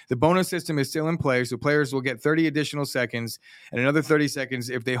swing. The bonus system is still in play, so players will get 30 additional seconds and another 30 seconds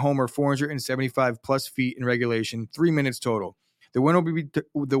if they homer 475 plus feet in regulation, 3 minutes total. The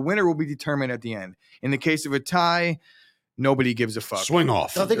winner will be determined at the end. In the case of a tie, nobody gives a fuck. Swing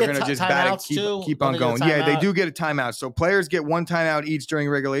off. Don't they They're get going to just bat timeouts and keep too? on going. Yeah, they do get a timeout. So players get 1 timeout each during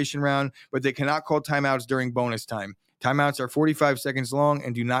regulation round, but they cannot call timeouts during bonus time. Timeouts are 45 seconds long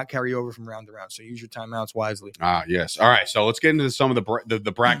and do not carry over from round to round. So use your timeouts wisely. Yes. All right. So let's get into some of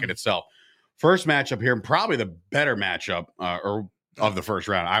the bracket itself. First matchup here, and probably the better matchup of the first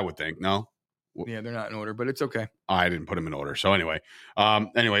round, I would think. No? Yeah, they're not in order, but it's okay. I didn't put them in order. So anyway,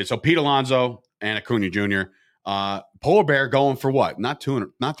 so Pete Alonso and Acuna Jr. Polar Bear going for what? Not 3 in a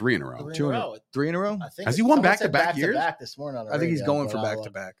row. 3 in a row. 3 in a row? I think Has he won someone said back-to-back years? back-to-back this morning on the I think he's radio, going but for I'll,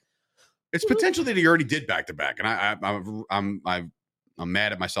 back-to-back. It's potential that he already did back to back, and I'm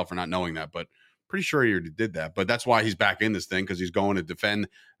mad at myself for not knowing that, but pretty sure he already did that. But that's why he's back in this thing, because he's going to defend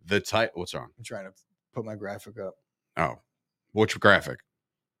the title. What's wrong? I'm trying to put my graphic up. Oh, which graphic?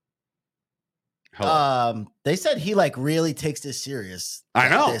 Hello. They said he really takes this serious. I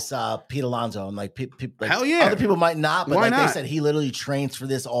know this Pete Alonso, and hell yeah. Other people might not, but Why they not? said he literally trains for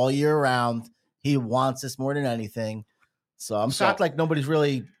this all year round. He wants this more than anything. So I'm shocked nobody's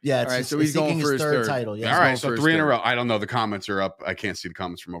really it's all right, just, so he's seeking going for his his third third. title. Yeah. All right, so 3 in a row. I don't know. The comments are up. I can't see the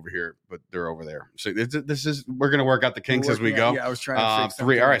comments from over here, but they're over there. So this is we're gonna work out the kinks as we go. Yeah, I was trying to fix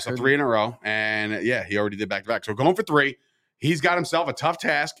 3. All right, so 3 in a row, and yeah, he already did back to back. So going for 3. He's got himself a tough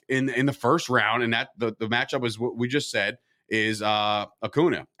task in the first round, and that the matchup is what we just said is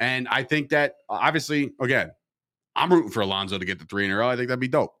Acuna, and I think that obviously again, I'm rooting for Alonso to get the 3 in a row. I think that'd be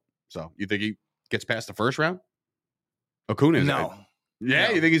dope. So you think he gets past the first round? Acuna, no. Yeah,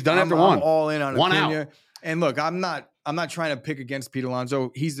 No. you think he's done after I'm one? all in on One Acuna. out. And look, I'm not trying to pick against Pete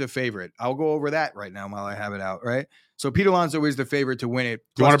Alonso. He's the favorite. I'll go over that right now while I have it out. Right. So Pete Alonso is the favorite to win it.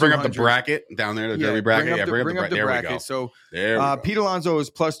 Do you want to bring up the 200. bracket down there, the Derby bracket? Bring up the There bracket. we go. So There we go. Pete Alonso is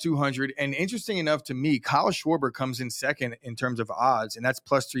plus 200. And interesting enough to me, Kyle Schwarber comes in second in terms of odds, and that's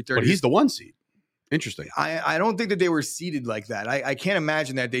plus 330. But he's the 1 seed. Interesting. I don't think that they were seeded like that. I can't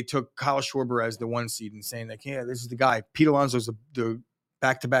imagine that they took Kyle Schwarber as the 1 seed and saying like, yeah, this is the guy. Pete Alonso's the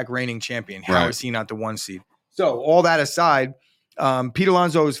back-to-back reigning champion. How is he not the 1 seed? So all that aside, Pete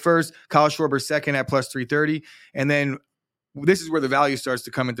Alonso is first, Kyle Schwarber second at plus 330. And then this is where the value starts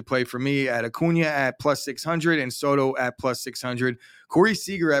to come into play for me at Acuna at plus 600 and Soto at plus 600. Corey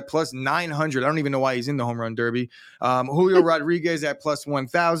Seager at plus 900. I don't even know why he's in the home run derby. Julio Rodriguez at plus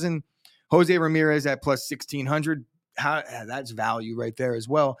 1,000. Jose Ramirez at plus 1,600. That's value right there as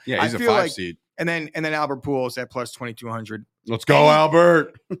well. Yeah, he's a 5 seed. And then Albert Pujols at plus 2,200. Let's go,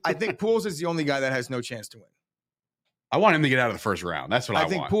 Albert. I think Pujols is the only guy that has no chance to win. I want him to get out of the first round. That's what I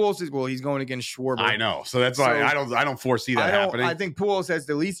think want. Pujols is he's going against Schwarber. I know. So that's why I don't foresee that happening. I think Pujols has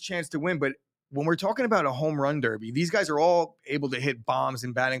the least chance to win, but when we're talking about a home run derby, these guys are all able to hit bombs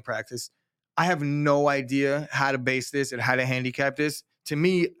in batting practice. I have no idea how to base this and how to handicap this. To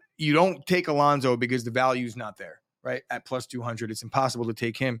me, you don't take Alonso because the value is not there, right? At plus 200, it's impossible to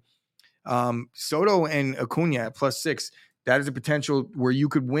take him. Soto and Acuna at plus 6, that is a potential where you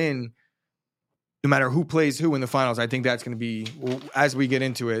could win no matter who plays who in the finals. I think that's going to be, as we get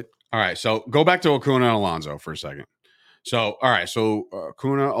into it. All right, so go back to Acuna and Alonso for a second. So, all right, so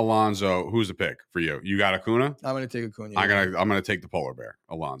Acuna, Alonso, who's the pick for you? You got Acuna? I'm going to take Acuna. I'm gonna take the polar bear,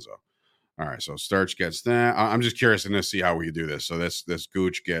 Alonso. All right, so Sturch gets that. I'm just curious to see how we can do this. So this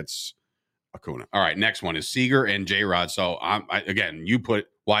Gooch gets Acuna. All right, next one is Seager and J-Rod. So again, you put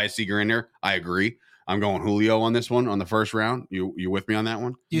why is Seager in there? I agree. I'm going Julio on this one on the first round. You with me on that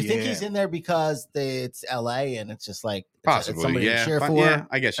one? Do you think he's in there because it's LA and it's just like possibly it's somebody yeah. to cheer for? Yeah,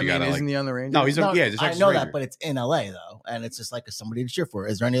 I guess you got to. Isn't he on the Rangers? No, he's I know Ranger. that, but it's in LA though. and it's just like somebody to cheer for.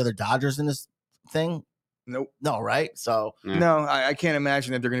 Is there any other Dodgers in this thing? Nope. No, right? So no, I can't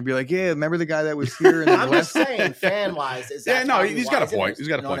imagine that they're going to be like, yeah, remember the guy that was here? I'm just saying, fan wise, he's got a point. He's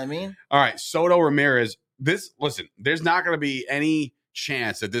got a point. What I mean? All right, Soto Ramirez. Listen, there's not going to be any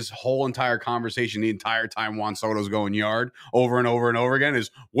chance that this whole entire conversation, the entire time Juan Soto's going yard over and over and over again, is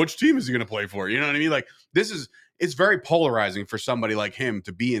which team is he going to play for? You know what I mean? Like it's very polarizing for somebody like him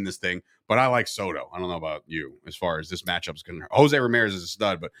to be in this thing. But I like Soto. I don't know about you as far as this matchup's concerned. Jose Ramirez is a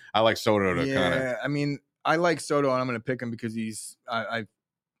stud, but I like Soto to kind of. I mean, I like Soto, and I'm going to pick him because I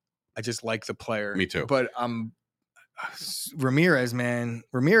just like the player. Me too. But Ramirez, man,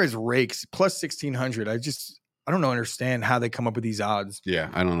 Ramirez rakes plus 1,600. I don't understand how they come up with these odds.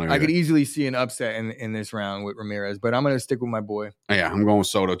 Yeah, I don't know. I could easily see an upset in this round with Ramirez, but I'm going to stick with my boy. Yeah, I'm going with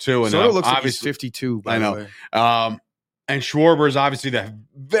Soto too. And Soto looks like he's 52. By the way. And Schwarber is obviously the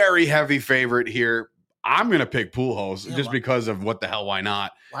very heavy favorite here. I'm going to pick Pujols just because of what the hell, why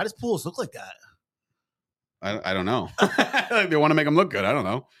not? Why does Pujols look like that? I don't know. They want to make him look good. I don't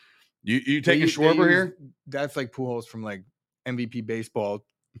know. You taking Schwarber here? That's like Pujols from like MVP baseball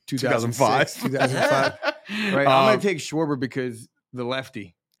 2005. 2005. Right. I'm going to take Schwarber because the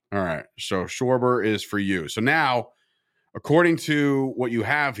lefty. All right. So Schwarber is for you. So now, according to what you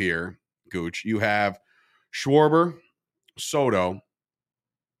have here, Gooch, you have Schwarber, Soto,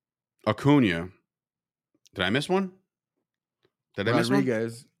 Acuna. Did I miss one? Did I miss one?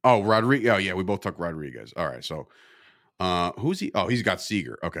 Rodriguez. Oh, Rodriguez. Oh, yeah. We both took Rodriguez. All right. So who's he? Oh, he's got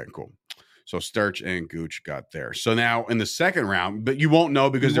Seager. Okay, cool. So Sturch and Gooch got there. So now in the second round, but you won't know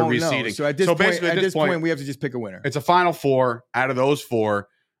because they're reseeding. So at this point, we have to just pick a winner. It's a final four. Out of those four,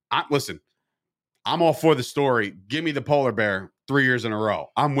 listen, I'm all for the story. Give me the polar bear 3 years in a row.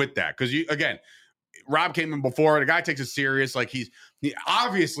 I'm with that because Rob came in before. The guy takes it serious. Like he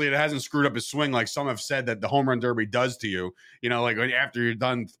obviously it hasn't screwed up his swing like some have said that the home run derby does to you. You know, like after you're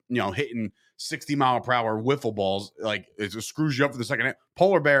done, hitting 60-mile-per-hour wiffle balls, like it just screws you up for the second.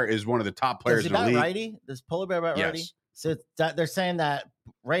 Polar Bear is one of the top players in the league. Righty? Does Polar Bear bat righty? So they're saying that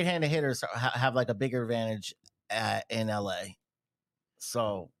right-handed hitters have like a bigger advantage in LA.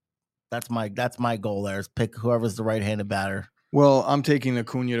 So that's my goal there is pick whoever's the right-handed batter. Well, I'm taking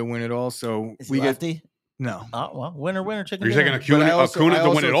Acuna to win it all. So is he lefty? No. Oh, well, winner, chicken You're dinner. taking Acuna to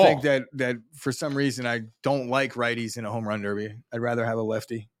win it all. I also think that for some reason I don't like righties in a home run derby. I'd rather have a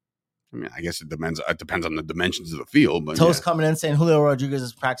lefty. I mean, I guess it depends. It depends on the dimensions of the field. But Toast coming in saying Julio Rodriguez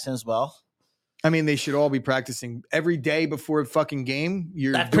is practicing as well. I mean, they should all be practicing every day before a fucking game.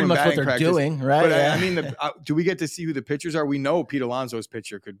 That's pretty much what they're doing, right? But I mean, do we get to see who the pitchers are? We know Pete Alonso's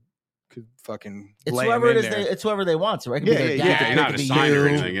pitcher could fucking. It's whoever it is. It's whoever they want to, right? You're not assigned or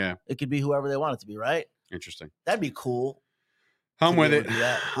anything. Yeah, it could be whoever they want it to be, right? Interesting. That'd be cool. I'm with it.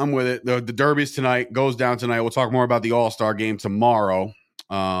 I'm with it. The Derby's tonight. Goes down tonight. We'll talk more about the All-Star game tomorrow.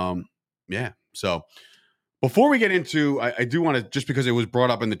 Yeah. So before we get into, I do want to, just because it was brought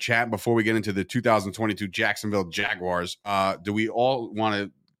up in the chat, before we get into the 2022 Jacksonville Jaguars, do we all want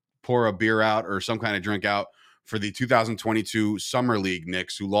to pour a beer out or some kind of drink out for the 2022 Summer League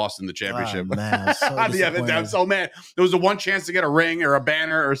Knicks who lost in the championship? Oh, man, so I'm so mad. There was the one chance to get a ring or a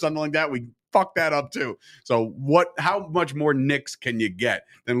banner or something like that. We fucked that up too. So how much more Knicks can you get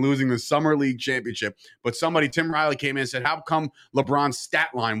than losing the Summer League championship? But Tim Riley came in and said, how come LeBron's stat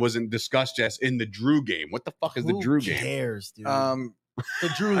line wasn't discussed just in the Drew game? What the fuck is the Drew game? Who cares, dude? The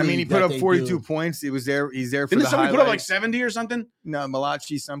Drew League, he put up 42 points. He was there. He's there for Didn't the somebody highlights. put up like 70 or something? No,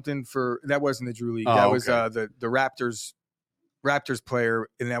 Malachi something for that wasn't the Drew League. Oh, that was the Raptors player,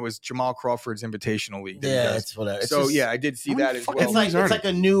 and that was Jamal Crawford's Invitational League. Yeah, it's whatever. I did see that as well. It's like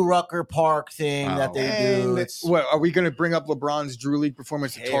a new Rucker Park thing that they do. What are we going to bring up LeBron's Drew League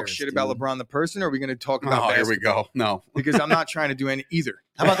performance to talk shit about LeBron the person, or are we going to talk about basketball? Here we go. No, because I'm not trying to do either.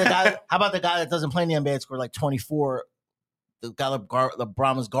 How about the guy that doesn't play in the NBA and scored like 24? The guy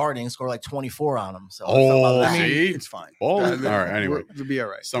LeBron was guarding scored like 24 on him. So it's fine. All right. Anyway, we'll be all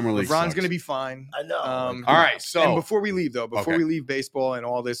right. Summer League. LeBron's going to be fine. I know. All right. So and before we leave, we leave baseball and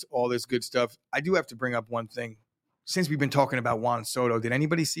all this good stuff, I do have to bring up one thing. Since we've been talking about Juan Soto, did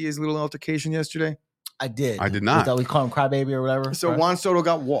anybody see his little altercation yesterday? I did. I did not. We call him crybaby or whatever. So Juan Soto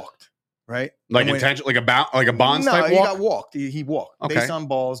got walked, right? Like intentional, like a Bonds type walk. No, he got walked. He walked. Okay. Based on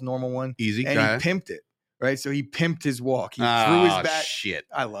balls, normal one. Easy. And he pimped it. Right, so he pimped his walk. He threw his bat. Shit,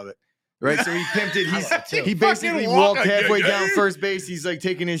 I love it. Right, so he pimped it. He basically walked halfway down first base. He's like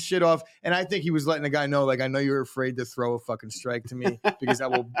taking his shit off, and I think he was letting the guy know, like, I know you're afraid to throw a fucking strike to me because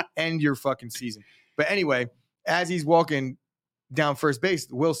that will end your fucking season. But anyway, as he's walking down first base,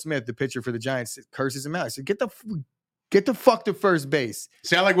 Will Smith, the pitcher for the Giants, curses him out. He said, "Get the fuck to first base."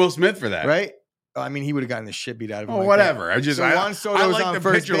 See, I like Will Smith for that. Right? I mean, he would have gotten the shit beat out of him. Oh, whatever. Juan Soto's like on the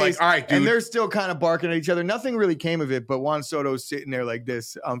first picture, base, like, all right, dude. and they're still kind of barking at each other. Nothing really came of it, but Juan Soto's sitting there like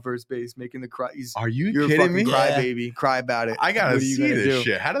this on first base, making the cry. Are you're a kidding fucking me? Cry baby, cry about it. I gotta What are you see gonna this do?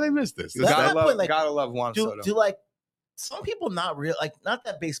 shit. How do they miss this? Gotta love Juan Soto. Do like some people not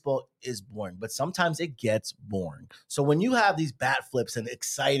that baseball is boring, but sometimes it gets boring. So when you have these bat flips and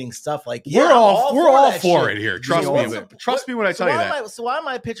exciting stuff, like we're all for shit. it here. Trust me when I tell you that. So why am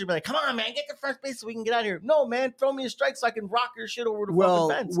I pitcher be like, come on, man, get to first base so we can get out of here? No, man, throw me a strike so I can rock your shit over the fucking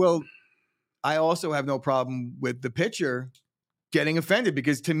fence. Well, I also have no problem with the pitcher getting offended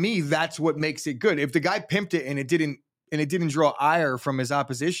because to me that's what makes it good. If the guy pimped it and it didn't draw ire from his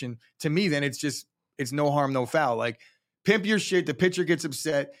opposition, to me then it's no harm, no foul. Like, pimp your shit, the pitcher gets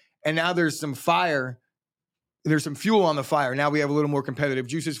upset, and now there's some fire. There's some fuel on the fire. Now we have a little more competitive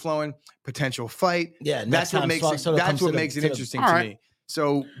juices flowing, potential fight. Yeah, that's what makes it interesting to me.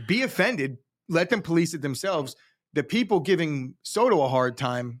 So be offended, let them police it themselves. The people giving Soto a hard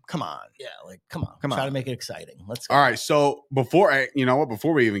time, come on. Yeah, like come on. Try to make it exciting. Let's go. All right, so before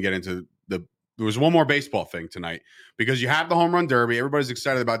we even get into there was one more baseball thing tonight because you have the home run derby. Everybody's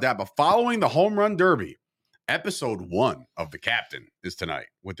excited about that. But following the home run derby, episode 1 of The Captain is tonight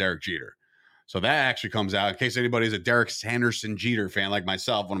with Derek Jeter. So that actually comes out in case anybody's a Derek Sanderson Jeter fan like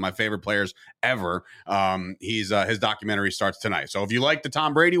myself, one of my favorite players ever. His documentary starts tonight. So if you like the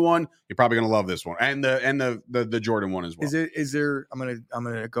Tom Brady one, you're probably going to love this one and the Jordan one as well. Is there I'm going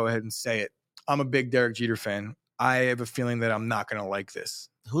to go ahead and say it. I'm a big Derek Jeter fan. I have a feeling that I'm not going to like this.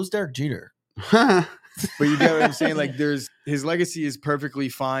 Who's Derek Jeter? But you get what I'm saying? Like, his legacy is perfectly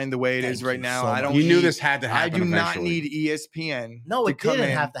fine the way it is right now. I don't. You knew this had to happen. I do not eventually. need ESPN. No, it didn't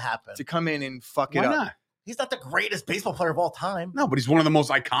have to happen. To come in and fuck Why it up. not? He's not the greatest baseball player of all time. No, but he's one of the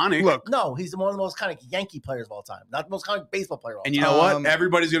most iconic. Look, no, he's one of the most iconic Yankee players of all time. Not the most iconic baseball player of all time. And you know what?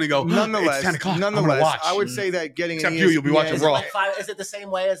 Everybody's going to go, nonetheless, it's 10 o'clock. Nonetheless, watch. I would say that getting Except an you, you'll be watching ESPN Raw. Is it the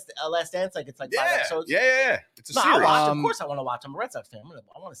same way as Last Dance? Like it's like 5 episodes? Yeah. It's a No, series. I'll watch. Of course I want to watch. I'm a Red Sox fan.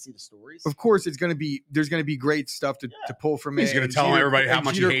 I want to see the stories. Of course, there's going to be great stuff to pull from it. He's going to tell everybody how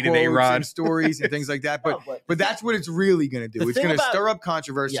much he hated A-Rod. And stories and things like that. But that's what it's really going to do. It's going to stir up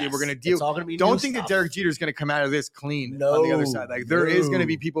controversy. Yes, we're going to deal. It's all gonna be Don't think stuff. that Derek Jeter is going to come out of this clean No, on the other side. Like there is going to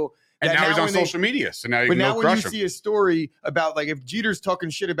be people. And now he's on social media, so now you but can now go when crush you him. see a story about like if Jeter's talking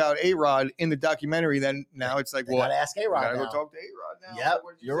shit about A-Rod in the documentary, then now it's like, They well, gotta ask A-Rod gotta now. go talk to A-Rod now. Yep,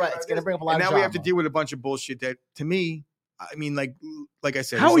 you're right. It's gonna bring up a lot and of now we have to drama. deal with a bunch of bullshit that, to me, I mean, like I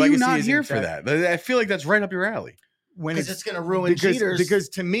said, How his are you legacy not is here for intact. that? I feel like that's right up your alley. When Because it's gonna ruin Jeter's. because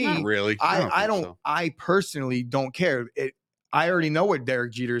to me, Not really. I personally don't care. I already know what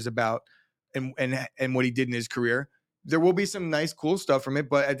Derek Jeter is about and what he did in his career. There will be some nice, cool stuff from it,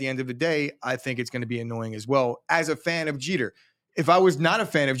 but at the end of the day, I think it's going to be annoying as well. As a fan of Jeter, if I was not a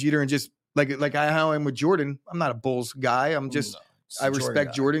fan of Jeter and just like how I am with Jordan, I'm not a Bulls guy. I'm just I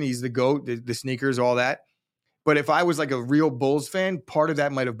respect Jordan. He's the GOAT, the sneakers, all that. But if I was like a real Bulls fan, part of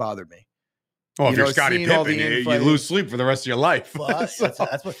that might have bothered me. Well, if you're Scottie Pippen, you lose sleep for the rest of your life. But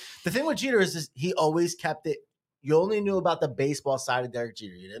that's what the thing with Jeter is he always kept it. You only knew about the baseball side of Derek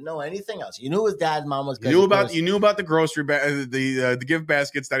Jeter. You didn't know anything else. You knew his dad and mom was. You knew about the grocery the gift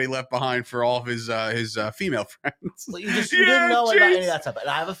baskets that he left behind for all of his female friends. Well, you didn't know about any of that stuff. And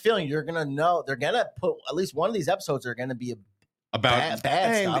I have a feeling you're gonna know. They're gonna put at least one of these episodes are gonna be about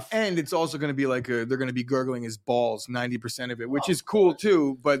bad stuff, and it's also going to be like they're going to be gurgling his balls 90% of it, which is cool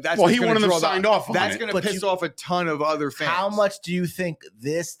too. But that's he wanted them signed off. That's going to piss off a ton of other fans. How much do you think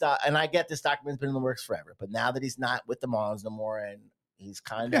this? And I get this document's been in the works forever, but now that he's not with the Marlins no more, and he's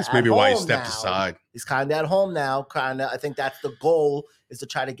kind of that's maybe why he stepped aside. He's kind of at home now. I think that's the goal, is to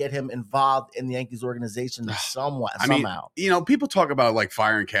try to get him involved in the Yankees organization somewhat. Somehow, people talk about like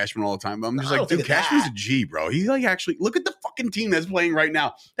firing Cashman all the time, but I'm just like, dude, Cashman's a G, bro. He like actually look at the fucking team that's playing right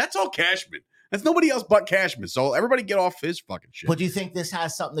now. That's all Cashman. That's nobody else but Cashman. So everybody get off his fucking shit. But do you think this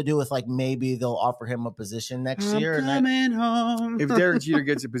has something to do with like maybe they'll offer him a position next year? Coming home. If Derek Jeter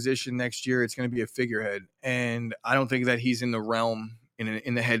gets a position next year, it's going to be a figurehead, and I don't think that he's in the realm.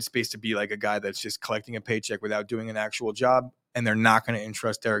 In the headspace to be like a guy that's just collecting a paycheck without doing an actual job, and they're not going to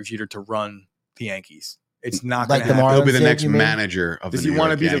entrust Derek Jeter to run the Yankees. It's not like going to happen. He'll be the next manager of does the he New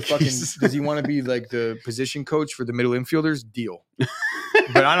want to York be Yankees. does he want to be like the position coach for the middle infielders? Deal.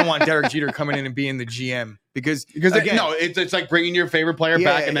 But I don't want Derek Jeter coming in and being the GM because again, it's like bringing your favorite player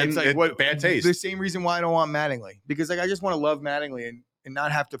back and then it's like what bad taste. The same reason why I don't want Mattingly, because like I just want to love Mattingly and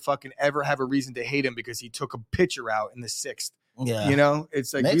not have to fucking ever have a reason to hate him because he took a pitcher out in the 6th. Yeah. You know,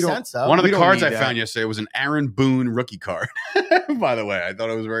 it's like Makes sense though. One of the we don't cards need I that. found yesterday was an Aaron Boone rookie card. By the way, I thought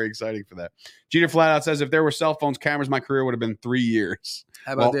it was very exciting for that. Jeter flat out says, if there were cell phones, cameras, my career would have been 3 years.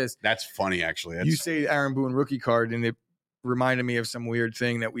 How about this? That's funny, actually. You say Aaron Boone rookie card, and it reminded me of some weird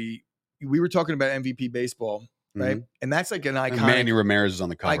thing that we were talking about MVP baseball, right? Mhm. And that's like an iconic Manny Ramirez is on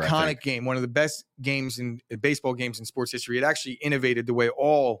the cover. iconic game, one of the best games in baseball games in sports history. It actually innovated the way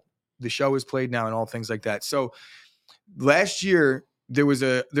all the show is played now and all things like that. So last year there's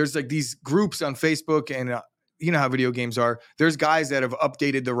like these groups on Facebook, and you know how video games are. There's guys that have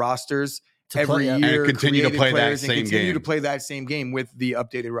updated the rosters every year and continue to created play that players, same and continue game. to play that same game with the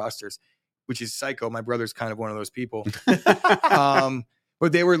updated rosters, which is psycho. My brother's kind of one of those people.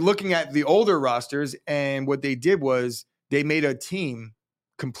 But they were looking at the older rosters, and what they did was they made a team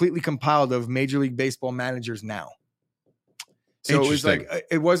completely compiled of Major League Baseball managers now. So it was like,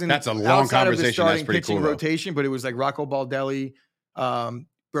 it wasn't That's a long outside of the conversation. starting That's pretty pitching cool, though. rotation, but it was like Rocco Baldelli.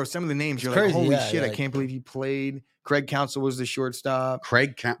 Bro, some of the names, It's you're crazy, like, holy yeah, shit, I like- can't believe he played. Craig Counsell was the shortstop.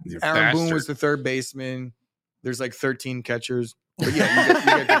 Craig Count. Aaron Boone was the third baseman. There's like 13 catchers. But yeah, you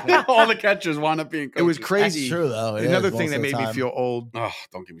get the point. All the catchers wound up being coaches. It was That's crazy. true though. It Another is thing most that of the made me time. feel old. Oh,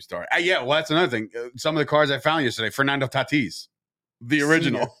 don't get me started. Yeah, well, that's another thing. Some of the cards I found yesterday, Fernando Tatis, the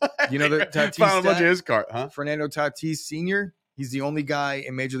original. You know the Tatis found a bunch stat? of his cards, huh? Fernando Tatis Sr., he's the only guy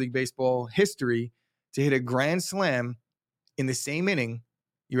in Major League Baseball history to hit a grand slam in the same inning.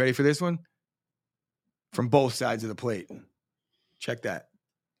 You ready for this one? From both sides of the plate. Check that.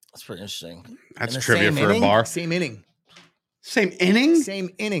 That's pretty interesting. That's In the trivia same for inning? a bar. Same inning. Same inning? Same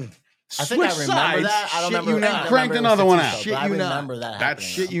inning. I think I Switch remember sides? that. I don't Shit remember. you I not. don't Cranked remember another it was one the out. two, Shit but I you not. remember that. That's happening,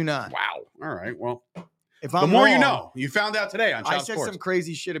 Shit though. you not. Wow. All right. Well, If the I'm more you wrong, know. You found out today on I Child said Sports. some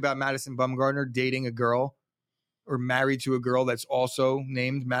crazy shit about Madison Bumgarner dating a girl or married to a girl that's also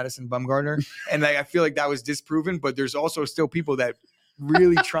named Madison Bumgarner. And I feel like that was disproven, but there's also still people that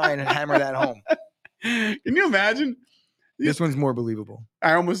really try and hammer that home. Can you imagine? This one's more believable.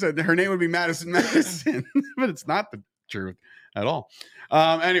 I almost said her name would be Madison Madison, but it's not the truth at all.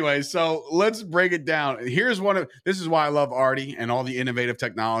 Anyway, so let's break it down. Here's this is why I love Artie and all the innovative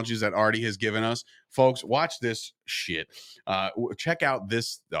technologies that Artie has given us. Folks, watch this shit. Check out this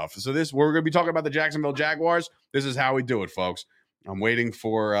stuff. So we're going to be talking about the Jacksonville Jaguars. This is how we do it, folks. I'm waiting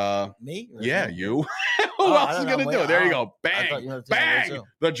for Me? Or yeah, something? you. Oh, Who I else is don't going to know. do it? Wait, There you oh, go. I Bang. thought you were saying that Bang. too.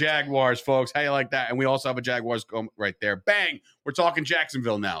 The Jaguars, folks. How you like that? And we also have a Jaguars right there. Bang. We're talking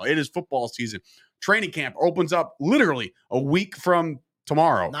Jacksonville now. It is football season. Training camp opens up literally a week from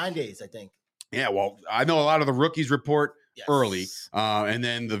tomorrow. 9 days, I think. Yeah, well, I know a lot of the rookies report Yes. early, and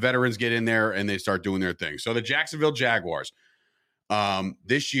then the veterans get in there and they start doing their thing. So the Jacksonville Jaguars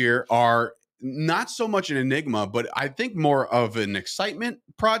this year are not so much an enigma, but I think more of an excitement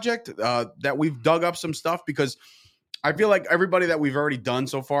project that we've dug up some stuff because I feel like everybody that we've already done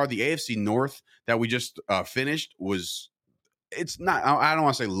so far, the AFC North that we just finished it's not, I don't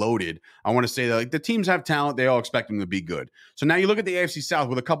want to say loaded. I want to say that like the teams have talent. They all expect them to be good. So now you look at the AFC South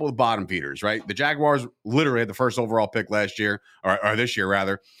with a couple of bottom feeders, right? The Jaguars literally had the first overall pick last year, or this year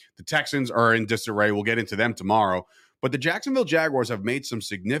rather. The Texans are in disarray. We'll get into them tomorrow. But the Jacksonville Jaguars have made some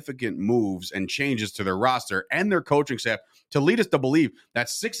significant moves and changes to their roster and their coaching staff to lead us to believe that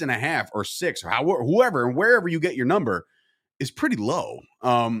 6.5 or 6, whoever and wherever you get your number is pretty low.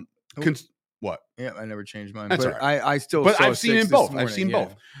 What? Yeah, I never changed mine. That's but all right. I still But saw I've seen 6 in this both. I've morning, seen yeah.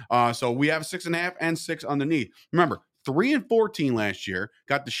 both. So we have 6.5 and 6 underneath. Remember, 3-14 last year,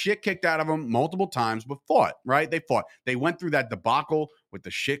 got the shit kicked out of them multiple times, but fought, right? They fought. They went through that debacle with the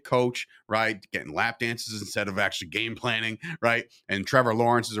shit coach, right? Getting lap dances instead of actually game planning, right? And Trevor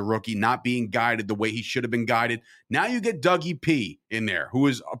Lawrence is a rookie, not being guided the way he should have been guided. Now you get Dougie P in there, who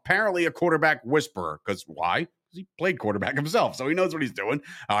is apparently a quarterback whisperer. Because why? He played quarterback himself, so he knows what he's doing.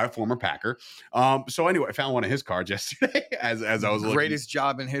 A former Packer. So anyway, I found one of his cards yesterday as I was looking. Greatest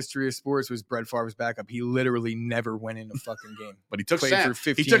job in history of sports was Brett Favre's backup. He literally never went in a fucking game. But he took Played snaps. for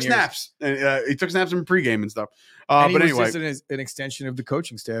 15 He took years. snaps. He took snaps in pregame and stuff. And he But was anyway, just an extension of the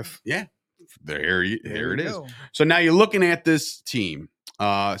coaching staff. here it There is. you go. So now you're looking at this team.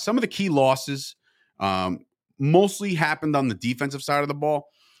 Some of the key losses mostly happened on the defensive side of the ball.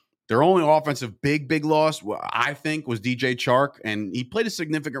 Their only offensive big loss, I think, was DJ Chark, and he played a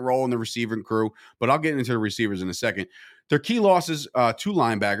significant role in the receiving crew, but I'll get into the receivers in a second. Their key losses, 2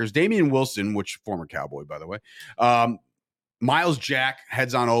 linebackers, Damian Wilson, which former Cowboy, by the way. Miles Jack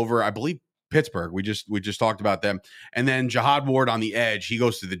heads on over, I believe, Pittsburgh. We just talked about them. And then Jihad Ward on the edge, he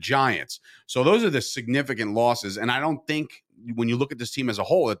goes to the Giants. So those are the significant losses, and I don't think when you look at this team as a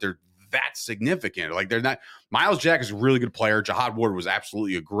whole that they're that significant. Like they're not. Miles Jack is a really good player. Jihad Ward was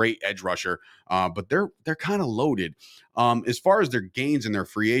absolutely a great edge rusher, but they're kind of loaded. As far as their gains in their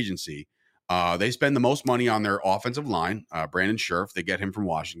free agency, they spend the most money on their offensive line. Brandon Scherf, they get him from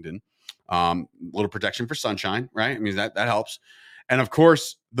Washington. Little protection for Sunshine, right? I mean, that helps. And of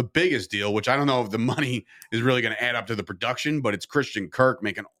course, the biggest deal, which I don't know if the money is really going to add up to the production, but it's Christian Kirk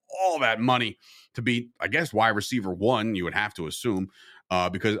making all that money to be, I guess, wide receiver 1, you would have to assume,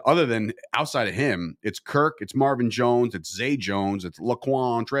 because other than outside of him, it's Kirk, it's Marvin Jones, it's Zay Jones, it's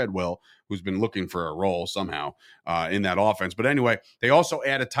Laquan Treadwell, who's been looking for a role somehow in that offense. But anyway, they also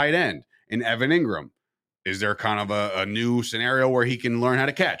add a tight end in Evan Ingram. Is there kind of a new scenario where he can learn how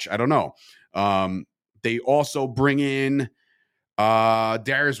to catch? I don't know. They also bring in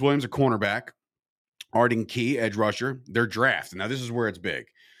Darius Williams, a cornerback, Arden Key, edge rusher, their draft. Now, this is where it's big.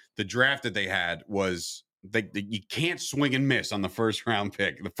 The draft that they had was you can't swing and miss on the first round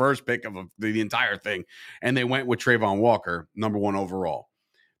pick, the first pick of the entire thing. And they went with Trayvon Walker, number 1 overall.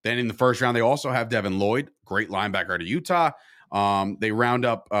 Then in the first round, they also have Devin Lloyd, great linebacker to Utah. They round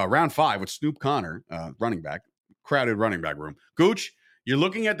up round 5 with Snoop Connor, running back, crowded running back room. Gooch, you're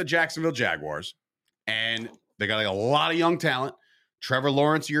looking at the Jacksonville Jaguars, and they got like a lot of young talent. Trevor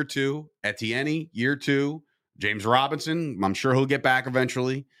Lawrence, year 2. Etienne, year 2. James Robinson, I'm sure he'll get back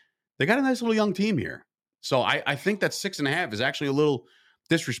eventually. They got a nice little young team here. So I think that 6.5 is actually a little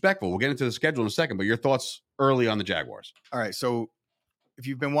disrespectful. We'll get into the schedule in a second, but your thoughts early on the Jaguars. All right, so if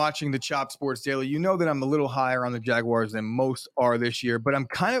you've been watching the Chop Sports Daily, you know that I'm a little higher on the Jaguars than most are this year, but I'm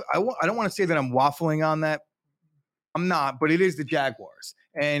kind of, I don't want to say that I'm waffling on that. I'm not, but it is the Jaguars.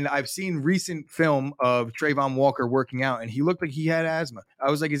 And I've seen recent film of Trayvon Walker working out, and he looked like he had asthma.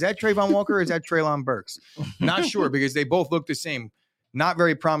 I was like, is that Trayvon Walker or is that Treylon Burks? Not sure, because they both look the same. Not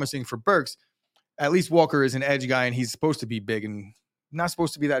very promising for Burks. At least Walker is an edge guy, and he's supposed to be big and not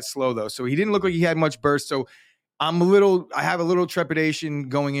supposed to be that slow, though. So he didn't look like he had much burst. So I have a little trepidation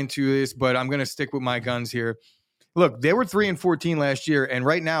going into this, but I'm going to stick with my guns here. Look, they were 3-14 last year, and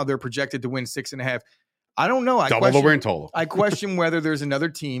right now they're projected to win 6.5. I don't know. Double the win total. I question whether there's another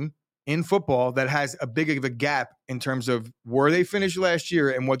team in football that has a big of a gap in terms of where they finished last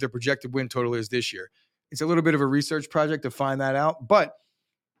year and what their projected win total is this year. It's a little bit of a research project to find that out, but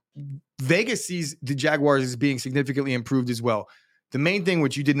Vegas sees the Jaguars as being significantly improved as well. The main thing,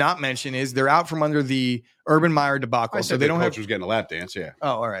 which you did not mention, is they're out from under the Urban Meyer debacle. So they don't have. Was getting a lap dance, yeah.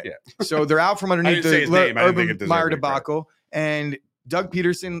 Oh, all right. Yeah. So they're out from underneath the Urban Meyer debacle, and Doug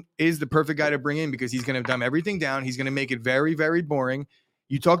Peterson is the perfect guy to bring in because he's going to dumb everything down. He's going to make it very, very boring.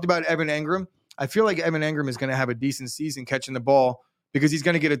 You talked about Evan Engram. I feel like Evan Engram is going to have a decent season catching the ball because he's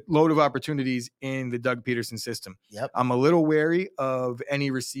going to get a load of opportunities in the Doug Peterson system. Yep. I'm a little wary of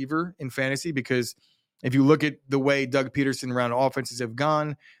any receiver in fantasy because if you look at the way Doug Peterson around offenses have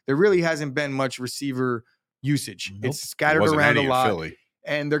gone, there really hasn't been much receiver usage. Nope. It's scattered around a lot.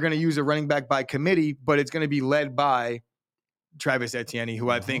 And they're going to use a running back by committee, but it's going to be led by Travis Etienne, who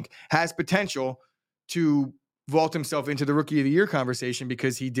I think has potential to vault himself into the Rookie of the Year conversation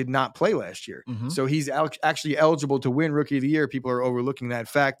because he did not play last year. So he's actually eligible to win Rookie of the Year. People are overlooking that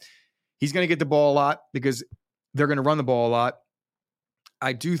fact. He's going to get the ball a lot because they're going to run the ball a lot.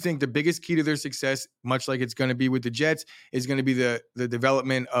 I do think the biggest key to their success, much like it's going to be with the Jets, is going to be the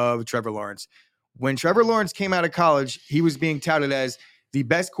development of Trevor Lawrence. When Trevor Lawrence came out of college, he was being touted as the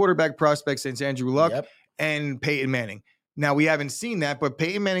best quarterback prospect since Andrew Luck and Peyton Manning. Now, we haven't seen that, but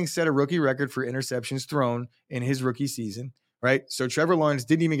Peyton Manning set a rookie record for interceptions thrown in his rookie season, right? So Trevor Lawrence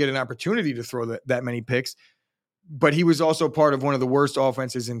didn't even get an opportunity to throw that many picks, but he was also part of one of the worst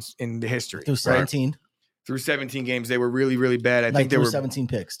offenses in the history. Through 17. Right? Through 17 games, they were really, really bad. I think they were 17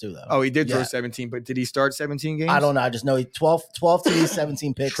 picks too, though. Oh, he did throw 17, but did he start 17 games? I don't know. I just know he 12 to these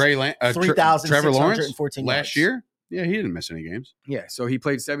 17 picks. Trevor Lawrence last year? Yeah, he didn't miss any games. Yeah, so he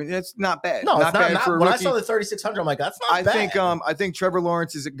played 7. That's not bad. No, not bad for a when rookie. I saw the 3,600, I'm like, that's not bad. I think Trevor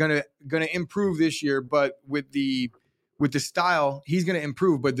Lawrence is gonna improve this year, but with the style, he's gonna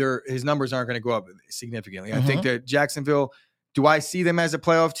improve, but his numbers aren't gonna go up significantly. I think that Jacksonville, do I see them as a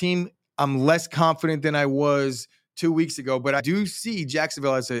playoff team? I'm less confident than I was 2 weeks ago, but I do see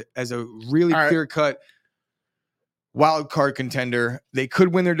Jacksonville as a really clear-cut wild card contender. They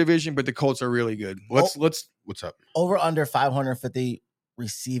could win their division, but the Colts are really good. What's up? Over under 550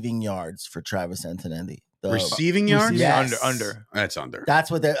 receiving yards for Travis Etienne. Receiving yards? Yes. Under. That's under.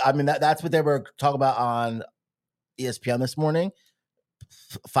 That's what that's what they were talking about on ESPN this morning.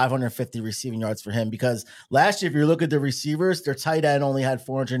 550 receiving yards for him because last year, if you look at the receivers, their tight end only had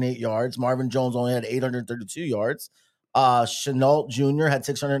 408 yards. Marvin Jones only had 832 yards. Chenault Jr. had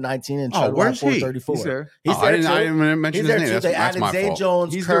 619 and Treadwell where's he? 434. He's there. He's I there didn't too. even mention He's his there name. too. They That's added my Zay fault.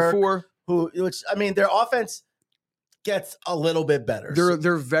 Jones, He's Kirk, their 4. which I mean, their offense gets a little bit better.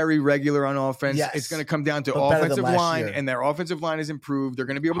 They're very regular on offense. Yes. It's going to come down to But better than offensive last line, year. and their offensive line is improved. They're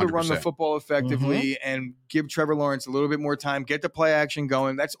going to be able to run the 100%. football effectively and give Trevor Lawrence a little bit more time, get the play action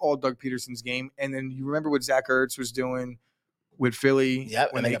going. That's all Doug Peterson's game. And then you remember what Zach Ertz was doing with Philly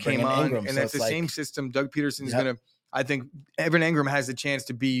Yep, when and they they bring came in on, Ingram, and so that's the it's same like- system. Doug Peterson's Yep. going to. I think Evan Ingram has the chance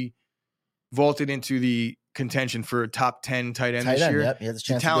to be vaulted into the contention for a top 10 tight end this year. Yep, he has a The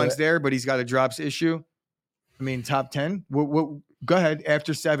chance talent's to do it. there, but he's got a drops issue. I mean, top 10. What? Go ahead.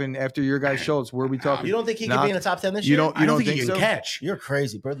 After 7, after your guy Schultz, where are we talking? You don't think he could Knock. be in the top 10 this You year? don't- I don't think think he can so? catch. You're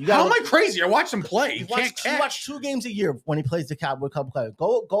crazy, bro. You How gotta, am I crazy? I watched him play. He you can't watch, you watch catch. 2 games a year when he plays the Cowboy Cup.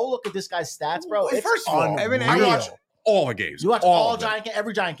 Go look at this guy's stats, bro. Well, It's first of all, Evan I Ingram- watch all the games. You watch all all of them.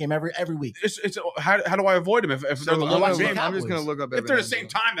 every Giant game every week. It's how do I avoid them if they're So the I'm last just game? going to look up. If they're the same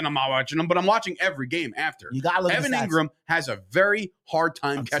time, then I'm not watching them. But I'm watching every game after. You gotta look Evan at the stats. Ingram has a very hard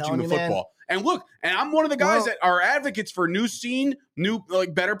time I'm catching telling the you, man. football. And look, and I'm one of the guys Well- that are advocates for new scene,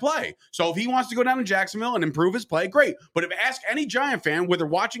 better play. So if he wants to go down to Jacksonville and improve his play, great. But if ask any Giant fan, whether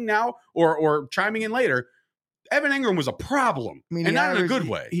watching now or chiming in later, Evan Ingram was a problem, I mean, and he not in a averaged- good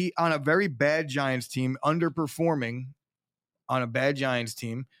way. He on a very bad Giants team, underperforming on a bad Giants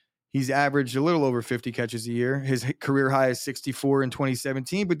team. He's averaged a little over 50 catches a year. His career high is 64 in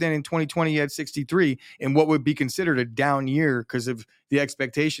 2017, but then in 2020 he had 63 in what would be considered a down year because of the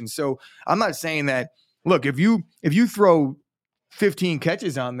expectations. So I'm not saying that. Look, if you throw 15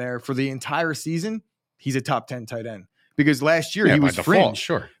 catches on there for the entire season, he's a top 10 tight end. Because last year he by was default, fringe.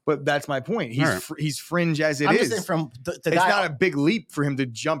 sure. But that's my point. He's All right. he's fringe as it I'm is. just saying from the It's guy. not a big leap for him to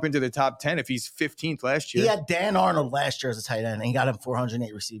jump into the top 10 if he's 15th last year. He had Dan Arnold last year as a tight end, and he got him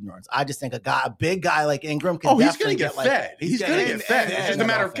 408 receiving yards. I just think a big guy like Ingram can. Oh, he's definitely going to get like, fed. He's going to get fed. and- It's just a and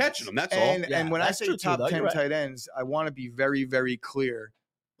matter of offense. catching them. That's all. And, Yeah, and when I that's say true too, top though. 10 You're right. tight ends, I want to be very, very clear.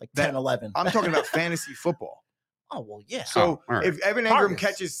 like that- 10, 11. I'm talking about fantasy football. Oh well, yeah. So all right. if Evan Ingram Targets.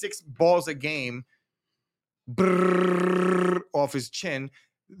 catches 6 balls a game off his chin,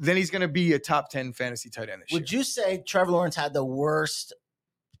 then he's going to be a top 10 fantasy tight end this year. Would you say Trevor Lawrence had the worst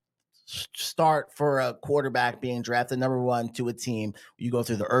start for a quarterback being drafted number 1 to a team? You go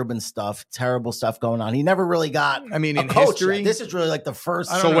through the urban stuff, terrible stuff going on. He never really got I mean, a in coach history, yet. This is really like the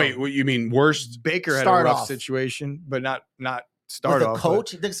first. I don't So know. wait, what you mean worst? Baker had a Start rough off. situation, but not with start a off.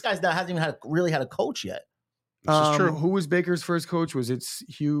 coach. This guy's not hasn't even really had a coach yet. This is true. Who was Baker's first coach? Was it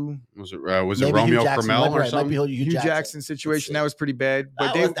Hugh Was it Maybe Romeo Hugh Jackson. Cromell Might be or right. Might something? be Hugh Hugh Jackson. Jackson situation? That was pretty bad.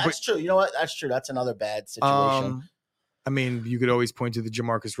 But That's true. You know what? That's true. That's another bad situation. I mean, you could always point to the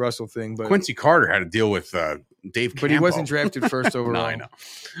Jamarcus Russell thing, but Quincy Carter had to deal with Dave Campo. he wasn't drafted first overall. No,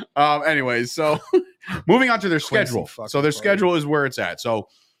 I know. Anyways, so moving on to their Quincy schedule. fucking So their Carter. schedule is where it's at. So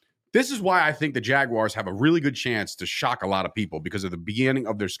this is why I think the Jaguars have a really good chance to shock a lot of people because of the beginning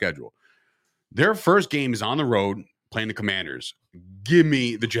of their schedule. Their first game is on the road playing the Commanders. Give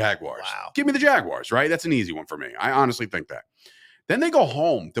me the Jaguars. Wow. Give me the Jaguars, right? That's an easy one for me. I honestly think that. Then they go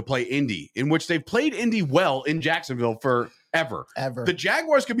home to play Indy, in which they've played Indy well in Jacksonville forever. Ever. The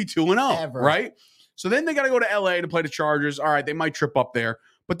Jaguars could be 2-0, Ever. right? So then they got to go to LA to play the Chargers. All right, they might trip up there.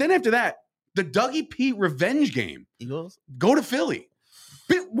 But then after that, the Dougie P revenge game. Eagles. Go to Philly.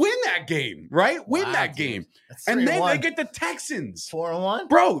 Win that game, right? Win Wow, that dude. game. That's And then 3-1. they get the Texans. 4-1.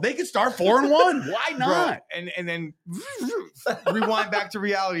 Bro, they could start 4-1. Why Bro, not? and then rewind back to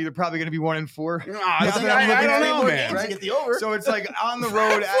reality. They're probably going to be 1-4. Nah, Yeah, see, but I'm looking I at don't it know, more man. games, To get the over. So it's like on the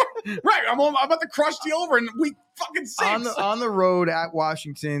road Right, I'm about to crush the over in week fucking 6. on the road at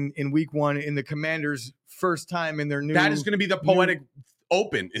Washington in week 1 in the Commanders' first time in their new. That is going to be the poetic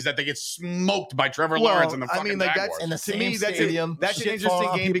open, is that they get smoked by Trevor Lawrence and the fucking Jaguars. in the to same me, stadium. that's an shit interesting falling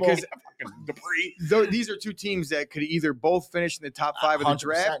on game people. because Fucking debris. these are two teams that could either both finish in the top 5 of the 100%,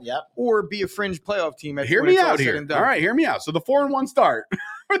 draft Yep. or be a fringe playoff team. Hear when me it's all out said here. and done. All right, hear me out. So the 4-1 start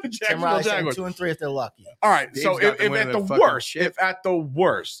for the Tim Jacksonville Riley saying Jaguars. 2 and 3 if they're lucky. All right, Dave's so got if them winning at the the fucking worst, shit. if at the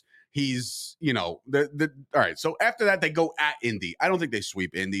worst, he's, all right. So after that, they go at Indy. I don't think they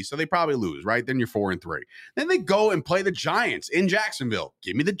sweep Indy, so they probably lose, right? Then you're 4-3. Then they go and play the Giants in Jacksonville.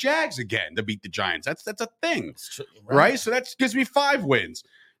 Give me the Jags again to beat the Giants. That's a thing, It's true, right? So that gives me 5 wins.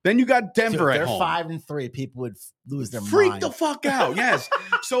 Then you got Dude, Denver if at they're home. 5-3. People would lose their Freak mind. the fuck out. Yes.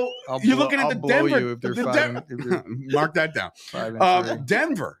 So I'll you're blow- looking at I'll the blow Denver. you if they're the 5 Den- if they're Mark that down. 5-3.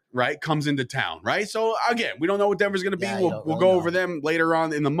 Denver, right, comes into town, right? So again, we don't know what Denver's going to be. Yeah, you We'll don't go really over know. them later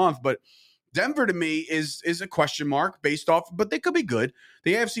on in the month, but Denver to me is a question mark based off, but they could be good.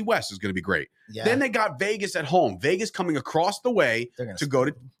 The AFC West is going to be great. Yeah. Then they got Vegas at home. Vegas coming across the way They're gonna to go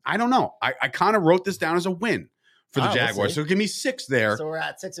to. I don't know. I kind of wrote this down as a win for the All right, we'll Jaguars. see. So give me 6 there. So we're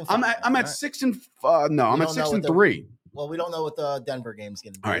at 6 and 5. I'm at All right. 6 and no, I'm We at don't 6 know and what the- 3. Well, we don't know what the Denver game's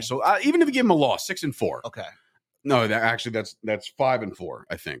going to be. All right, so even if you give them a loss, 6 and 4. Okay. No, that's 5 and 4,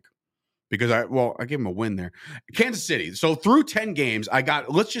 I think, because I gave them a win there. Kansas City. So through 10 games, I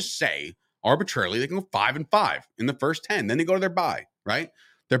got, let's just say arbitrarily, they can go 5 and 5 in the first 10. Then they go to their bye, right?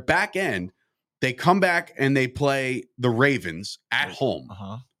 Their back end, they come back and they play the Ravens at home.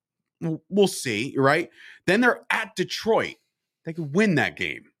 We'll see, right? Then they're at Detroit. They could win that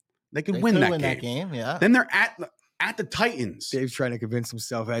game. They could win that game. Yeah. Then they're at the Titans. Dave's trying to convince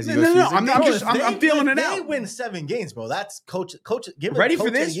himself as he No, goes. no, through I'm his- just- I'm feeling it They out. win 7 games, bro. That's coach. Give it Ready coach for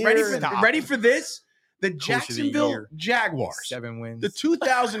of the this? year Ready for this? The of the Jacksonville year. Jaguars. 7 wins. The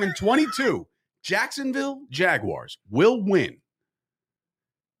 2022 Jacksonville Jaguars will win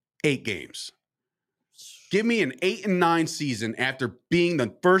 8 games. Give me an 8 and 9 season after being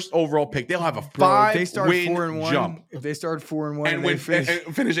the first overall pick. They'll have a 5-win jump. If they start 4-1 And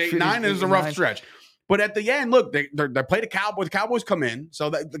finish 8 and 9, it was a rough stretch. But at the end, look, they play the Cowboys. The Cowboys come in, so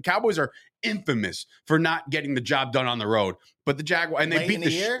the Cowboys are infamous for not getting the job done on the road. But the Jaguars, and they Late beat in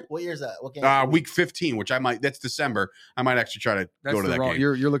the year. What year is that? What game? week 15, which that's December. I might actually try to go to that game.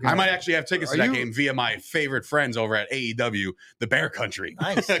 You're looking. I at- might actually have tickets to Are that you- game via my favorite friends over at AEW, the Bear Country.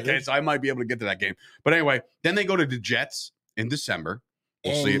 Nice, Okay, dude. so I might be able to get to that game. But anyway, then they go to the Jets in December.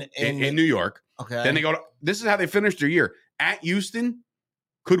 We'll see it in New York. Okay. Then they go to, this is how they finished their year. At Houston,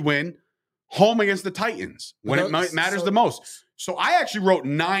 could win. Home against the Titans when it matters the most. So I actually wrote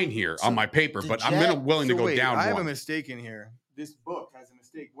 9 here on my paper, the but I'm willing to So go wait, down I have a one. mistake in here. This book has a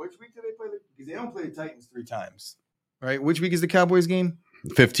mistake. Which week do they play? Because they don't play the Titans 3 times, right? Which week is the Cowboys game?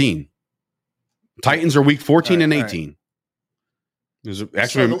 15. Titans are week 14 and All right. 18. There's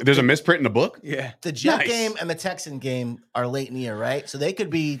a misprint in the book. Yeah. the Jet Nice. game and the Texan game are late in the year, right? So they could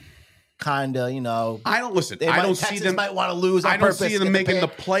be kind of, I don't listen. They I don't Texans see them. might want to lose. On I don't purpose see to them get making the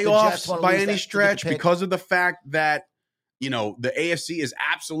pick. playoffs Jets wanna by lose any that to get the stretch pick. because of the fact that the AFC is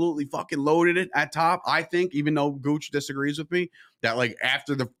absolutely fucking loaded at top. I think, even though Gooch disagrees with me, that like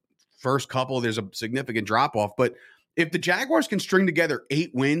after the first couple, there's a significant drop off. But if the Jaguars can string together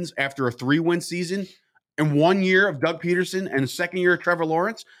 8 wins after a 3-win season and 1 year of Doug Peterson and a 2nd year of Trevor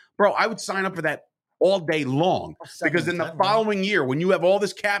Lawrence, bro, I would sign up for that all day long. Because in the following year, when you have all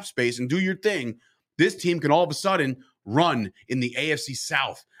this cap space and do your thing, this team can all of a sudden run in the AFC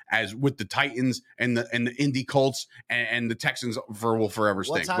South as with the Titans and the Indy Colts and the Texans will forever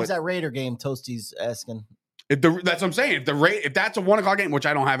stink. What time's that Raider game? Toasty's asking. That's what I'm saying. If that's a 1 o'clock game, which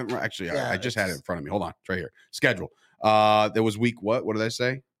I don't have it actually, Yeah, I just had it in front of me. Hold on, it's right here. Schedule. There was week what? What did I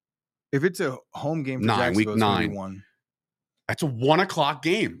say? If it's a home game for 9, week Jacksonville, it's gonna be 9. 1. That's a 1 o'clock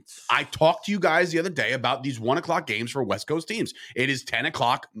game. I talked to you guys the other day about these 1 o'clock games for West Coast teams. It is 10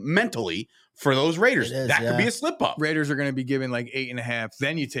 o'clock mentally for those Raiders. It is, that could be yeah. a slip up. Raiders are going to be given like 8.5.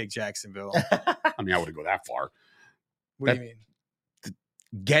 Then you take Jacksonville. I mean, I wouldn't go that far. What do you mean?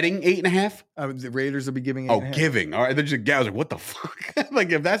 Getting 8.5? The Raiders will be giving 8.5. Oh, giving. All right. They're just, I was like, what the fuck? Like,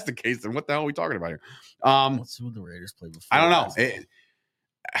 if that's the case, then what the hell are we talking about here? What's who the Raiders play before? I don't know.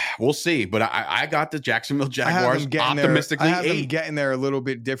 We'll see. But I got the Jacksonville Jaguars optimistically I have them 8. getting there a little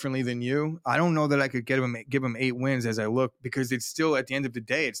bit differently than you. I don't know that I could give them 8 wins as I look, because it's still, at the end of the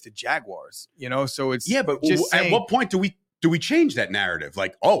day, it's the Jaguars. So it's Yeah, but just at saying, what point do we change that narrative?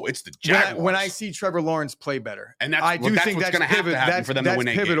 Like, oh, it's the Jaguars. when I see Trevor Lawrence play better, And that's- I well, do that's think what's that's gonna have to pivot. happen That's for them to win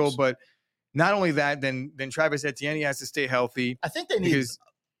 8 pivotal. games. But not only that, then Travis Etienne, he has to stay healthy. I think they need Because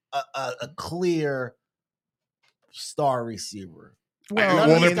a clear star receiver. Well, none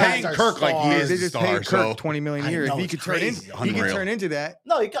of they're these guys paying are Kirk like he stars. is they a just star. paid Kirk So $20 million a I year. know, If he it's could turn crazy. he could Unreal. turn into that.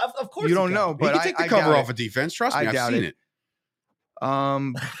 No, of course You don't know, he but can take the I cover doubt off a defense. Trust me, I I've doubt seen it. it.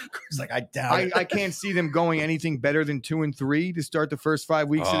 It's like I doubt it. I can't see them going anything better than 2 and 3 to start the first 5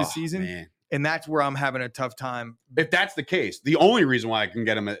 weeks of the season, Man. and that's where I'm having a tough time. If that's the case, the only reason why I can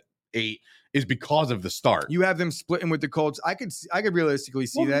get them at 8 is because of the start. You have them splitting with the Colts. I could realistically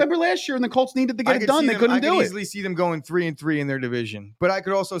see Well, that. remember last year when the Colts needed to I get it could done, see they them- couldn't I do could it. easily see them going 3-3 in their division, but I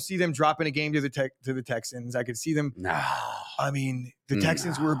could also see them dropping a game to the Texans. I could see them. No. I mean, the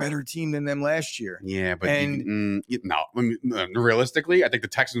Texans were a better team than them last year. Yeah, but And- realistically, I think the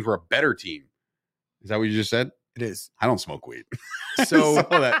Texans were a better team. Is that what you just said? It is. I don't smoke weed. So,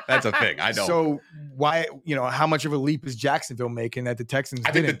 that's a thing. I don't. So why? How much of a leap is Jacksonville making that the Texans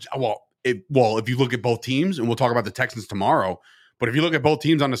I think didn't? if you look at both teams, and we'll talk about the Texans tomorrow, but if you look at both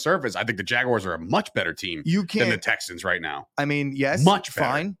teams on the surface, I think the Jaguars are a much better team You than the can't. Texans right now. I mean, yes, Much better.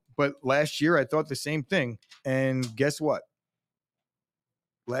 fine. But last year I thought the same thing, and guess what?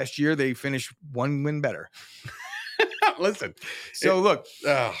 Last year they finished 1 win better. Listen, So look,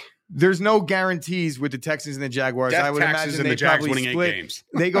 there's no guarantees with the Texans and the Jaguars. Death I would Texans imagine and they the Jags probably winning 8 split. games.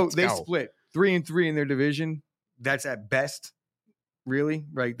 They go. split 3-3 in their division. That's at best, really,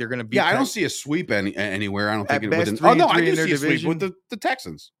 right? They're going to beat. Yeah, I don't see a sweep anywhere. I don't think At it best, would. 3-3 Oh no, I in do their see a sweep division. with the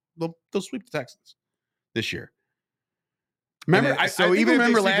Texans. They'll sweep the Texans this year. Remember, I so think even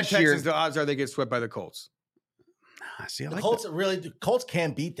remember if they last sweep the year. Texans, the odds are they get swept by the Colts. See, I The like Colts that. the Colts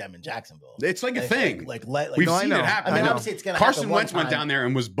can't beat them in Jacksonville. It's like a thing. We've No, I seen know. it happen. I mean, know. obviously it's gonna Carson happen one Wentz went time. down there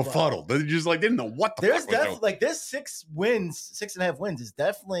and was befuddled. They just didn't know what the There's fuck was definitely doing. there's 6.5 wins is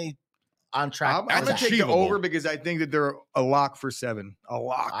definitely on track. I'm going to take the achievable. over because I think that they're a lock for 7. A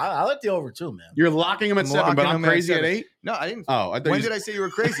lock. I like the over too, man. You're locking him at I'm 7, but locking I'm him at crazy at 7. 8. No, I didn't. Oh, I thought When did I say you were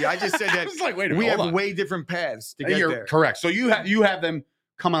crazy? I just said I that was like, wait a minute, we hold have on. way different paths to get You're there. correct. So you have them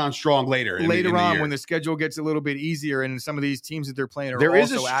coming on strong later. in Later the on, year. when the schedule gets a little bit easier, and some of these teams that they're playing are There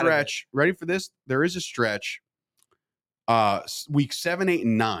is a also out of it. stretch. Ready for this? There is a stretch. Week 7, 8,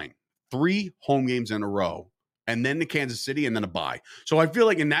 and 9, 3 home games in a row, and then to Kansas City, and then a bye. So I feel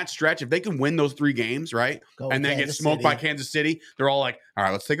like in that stretch, if they can win those 3 games, right, Go and then get Kansas smoked City. by Kansas City, they're all like, "All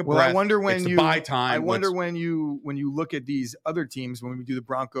right, let's take a Well, breath." I wonder when it's the you bye time. I wonder Let's- when you look at these other teams when we do the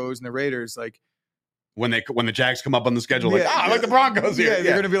Broncos and the Raiders, like when the Jags come up on the schedule, like, Yeah, I like the Broncos here.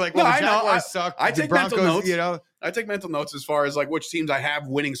 they're going to be like, No, well, I the know. Jaguars suck. I the take mental Broncos, notes. you know. I take mental notes as far as like which teams I have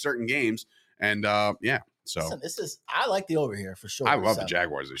winning certain games, and yeah. So Listen, I like the over here for sure. I love the 7.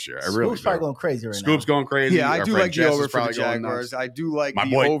 Jaguars this year. I Scoop's really probably do. going crazy right Scoop's now. going crazy. Yeah, I Our do friend like the Jess over is for the probably going nuts. Jaguars. I do like My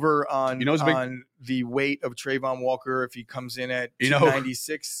the boy. over on, You know who's big? on the weight of Trayvon Walker if he comes in at You know-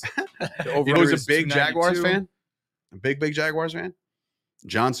 296. The over You know who's is a big Jaguars 292. fan? A big Jaguars fan?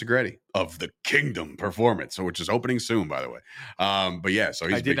 John Segretti of the Kingdom Performance, which is opening soon, by the way. But yeah, so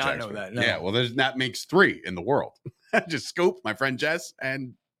he's I a did big not Jags know fan. that, no. Yeah, well, that makes 3 in the world. Just Scoop, my friend Jess,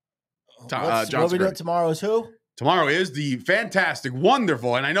 and John What are we doing Segretti. tomorrow is who? Tomorrow is the fantastic,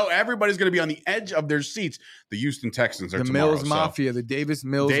 wonderful, and I know everybody's going to be on the edge of their seats. The Houston Texans are The tomorrow. Mills Mafia, the Davis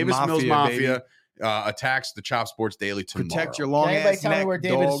Mills Davis Mafia. Mills Mafia baby. attacks the Chop Sports Daily tomorrow. Protect your Can long anybody ass tell me neck, where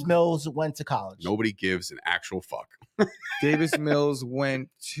David dog. Mills went to college? Nobody gives an actual fuck. Davis Mills went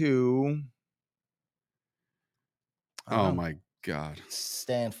to. I don't Oh know. my God.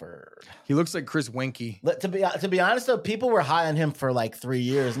 Stanford. He looks like Chris Winkie. To be honest though, people were high on him for like 3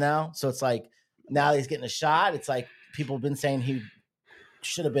 years now. So it's like now he's getting a shot. It's like people have been saying he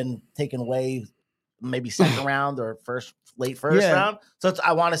should have been taken away, maybe second round or late first Yeah. round. So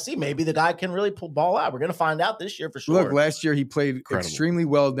I want to see maybe the guy can really pull ball out. We're gonna find out this year for sure. Look, last year he played Incredible. extremely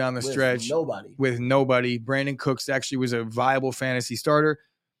well down the With stretch nobody. with nobody. Brandon Cooks actually was a viable fantasy starter.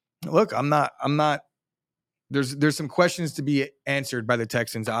 Look, I'm not. There's some questions to be answered by the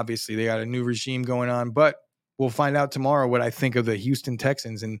Texans. Obviously, they got a new regime going on, but we'll find out tomorrow what I think of the Houston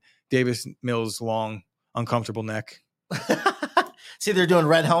Texans and Davis Mills' long, uncomfortable neck. See, they're doing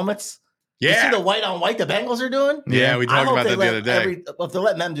red helmets. You see Yeah. the white on white the Bengals are doing? Yeah, we I talked hope about they that the let other day. if they're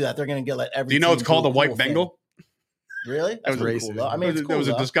letting them do that, they're going to get every. Do you know team it's called do a a white cool thing. Bengal? Really? That's was pretty racist. cool, though. I mean, it's there cool, was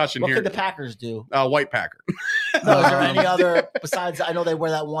a though. discussion What here. could the Packers do? White Packer. No, is there any other besides? I know they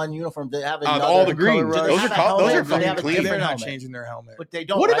wear that one uniform. They have another, all the green. Do they Those have are a those helmet? are Do they fucking have a clean. They're different not helmet? changing their helmet. But they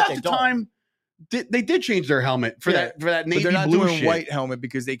don't. What right? about They the don't. time they did change their helmet for Yeah. that navy But they're not blue doing shit? white helmet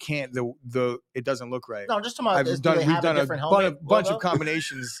because they can't. The it doesn't look right. No, I'm just talking about. We've Do they have done a different a helmet? bunch of logo?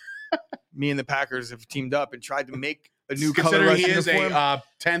 combinations. Me and the Packers have teamed up and tried to make a new color Considering rush he is uniform. a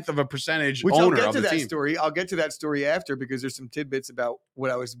 10th of a percentage Which I'll owner get of to the that team. story. I'll get to that story after because there's some tidbits about what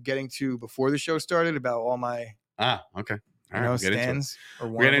I was getting to before the show started about all my Okay. All right, we'll get into it. stands.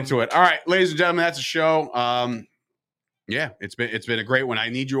 We'll get into it. All right, ladies and gentlemen, that's a show. Yeah, it's been a great one. I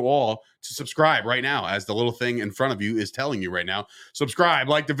need you all to subscribe right now, as the little thing in front of you is telling you right now. Subscribe,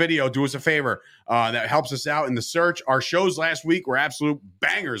 like the video, do us a favor. That helps us out in the search. Our shows last week were absolute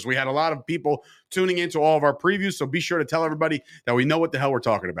bangers. We had a lot of people tuning into all of our previews, so be sure to tell everybody that we know what the hell we're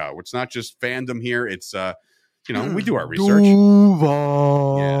talking about. It's not just fandom here. It's we do our research.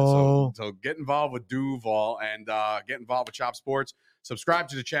 Duval. Yeah, so get involved with Duval and get involved with Chop Sports. Subscribe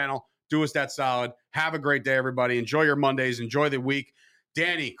to the channel. Do us that solid. Have a great day, everybody. Enjoy your Mondays. Enjoy the week.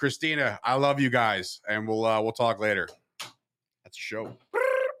 Danny, Christina, I love you guys, and we'll talk later. That's a show.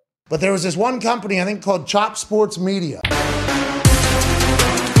 But there was this one company, I think, called Chop Sports Media.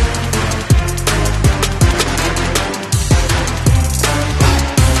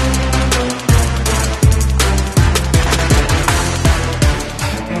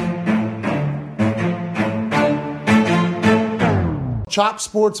 Chop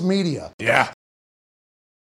Sports Media. Yeah.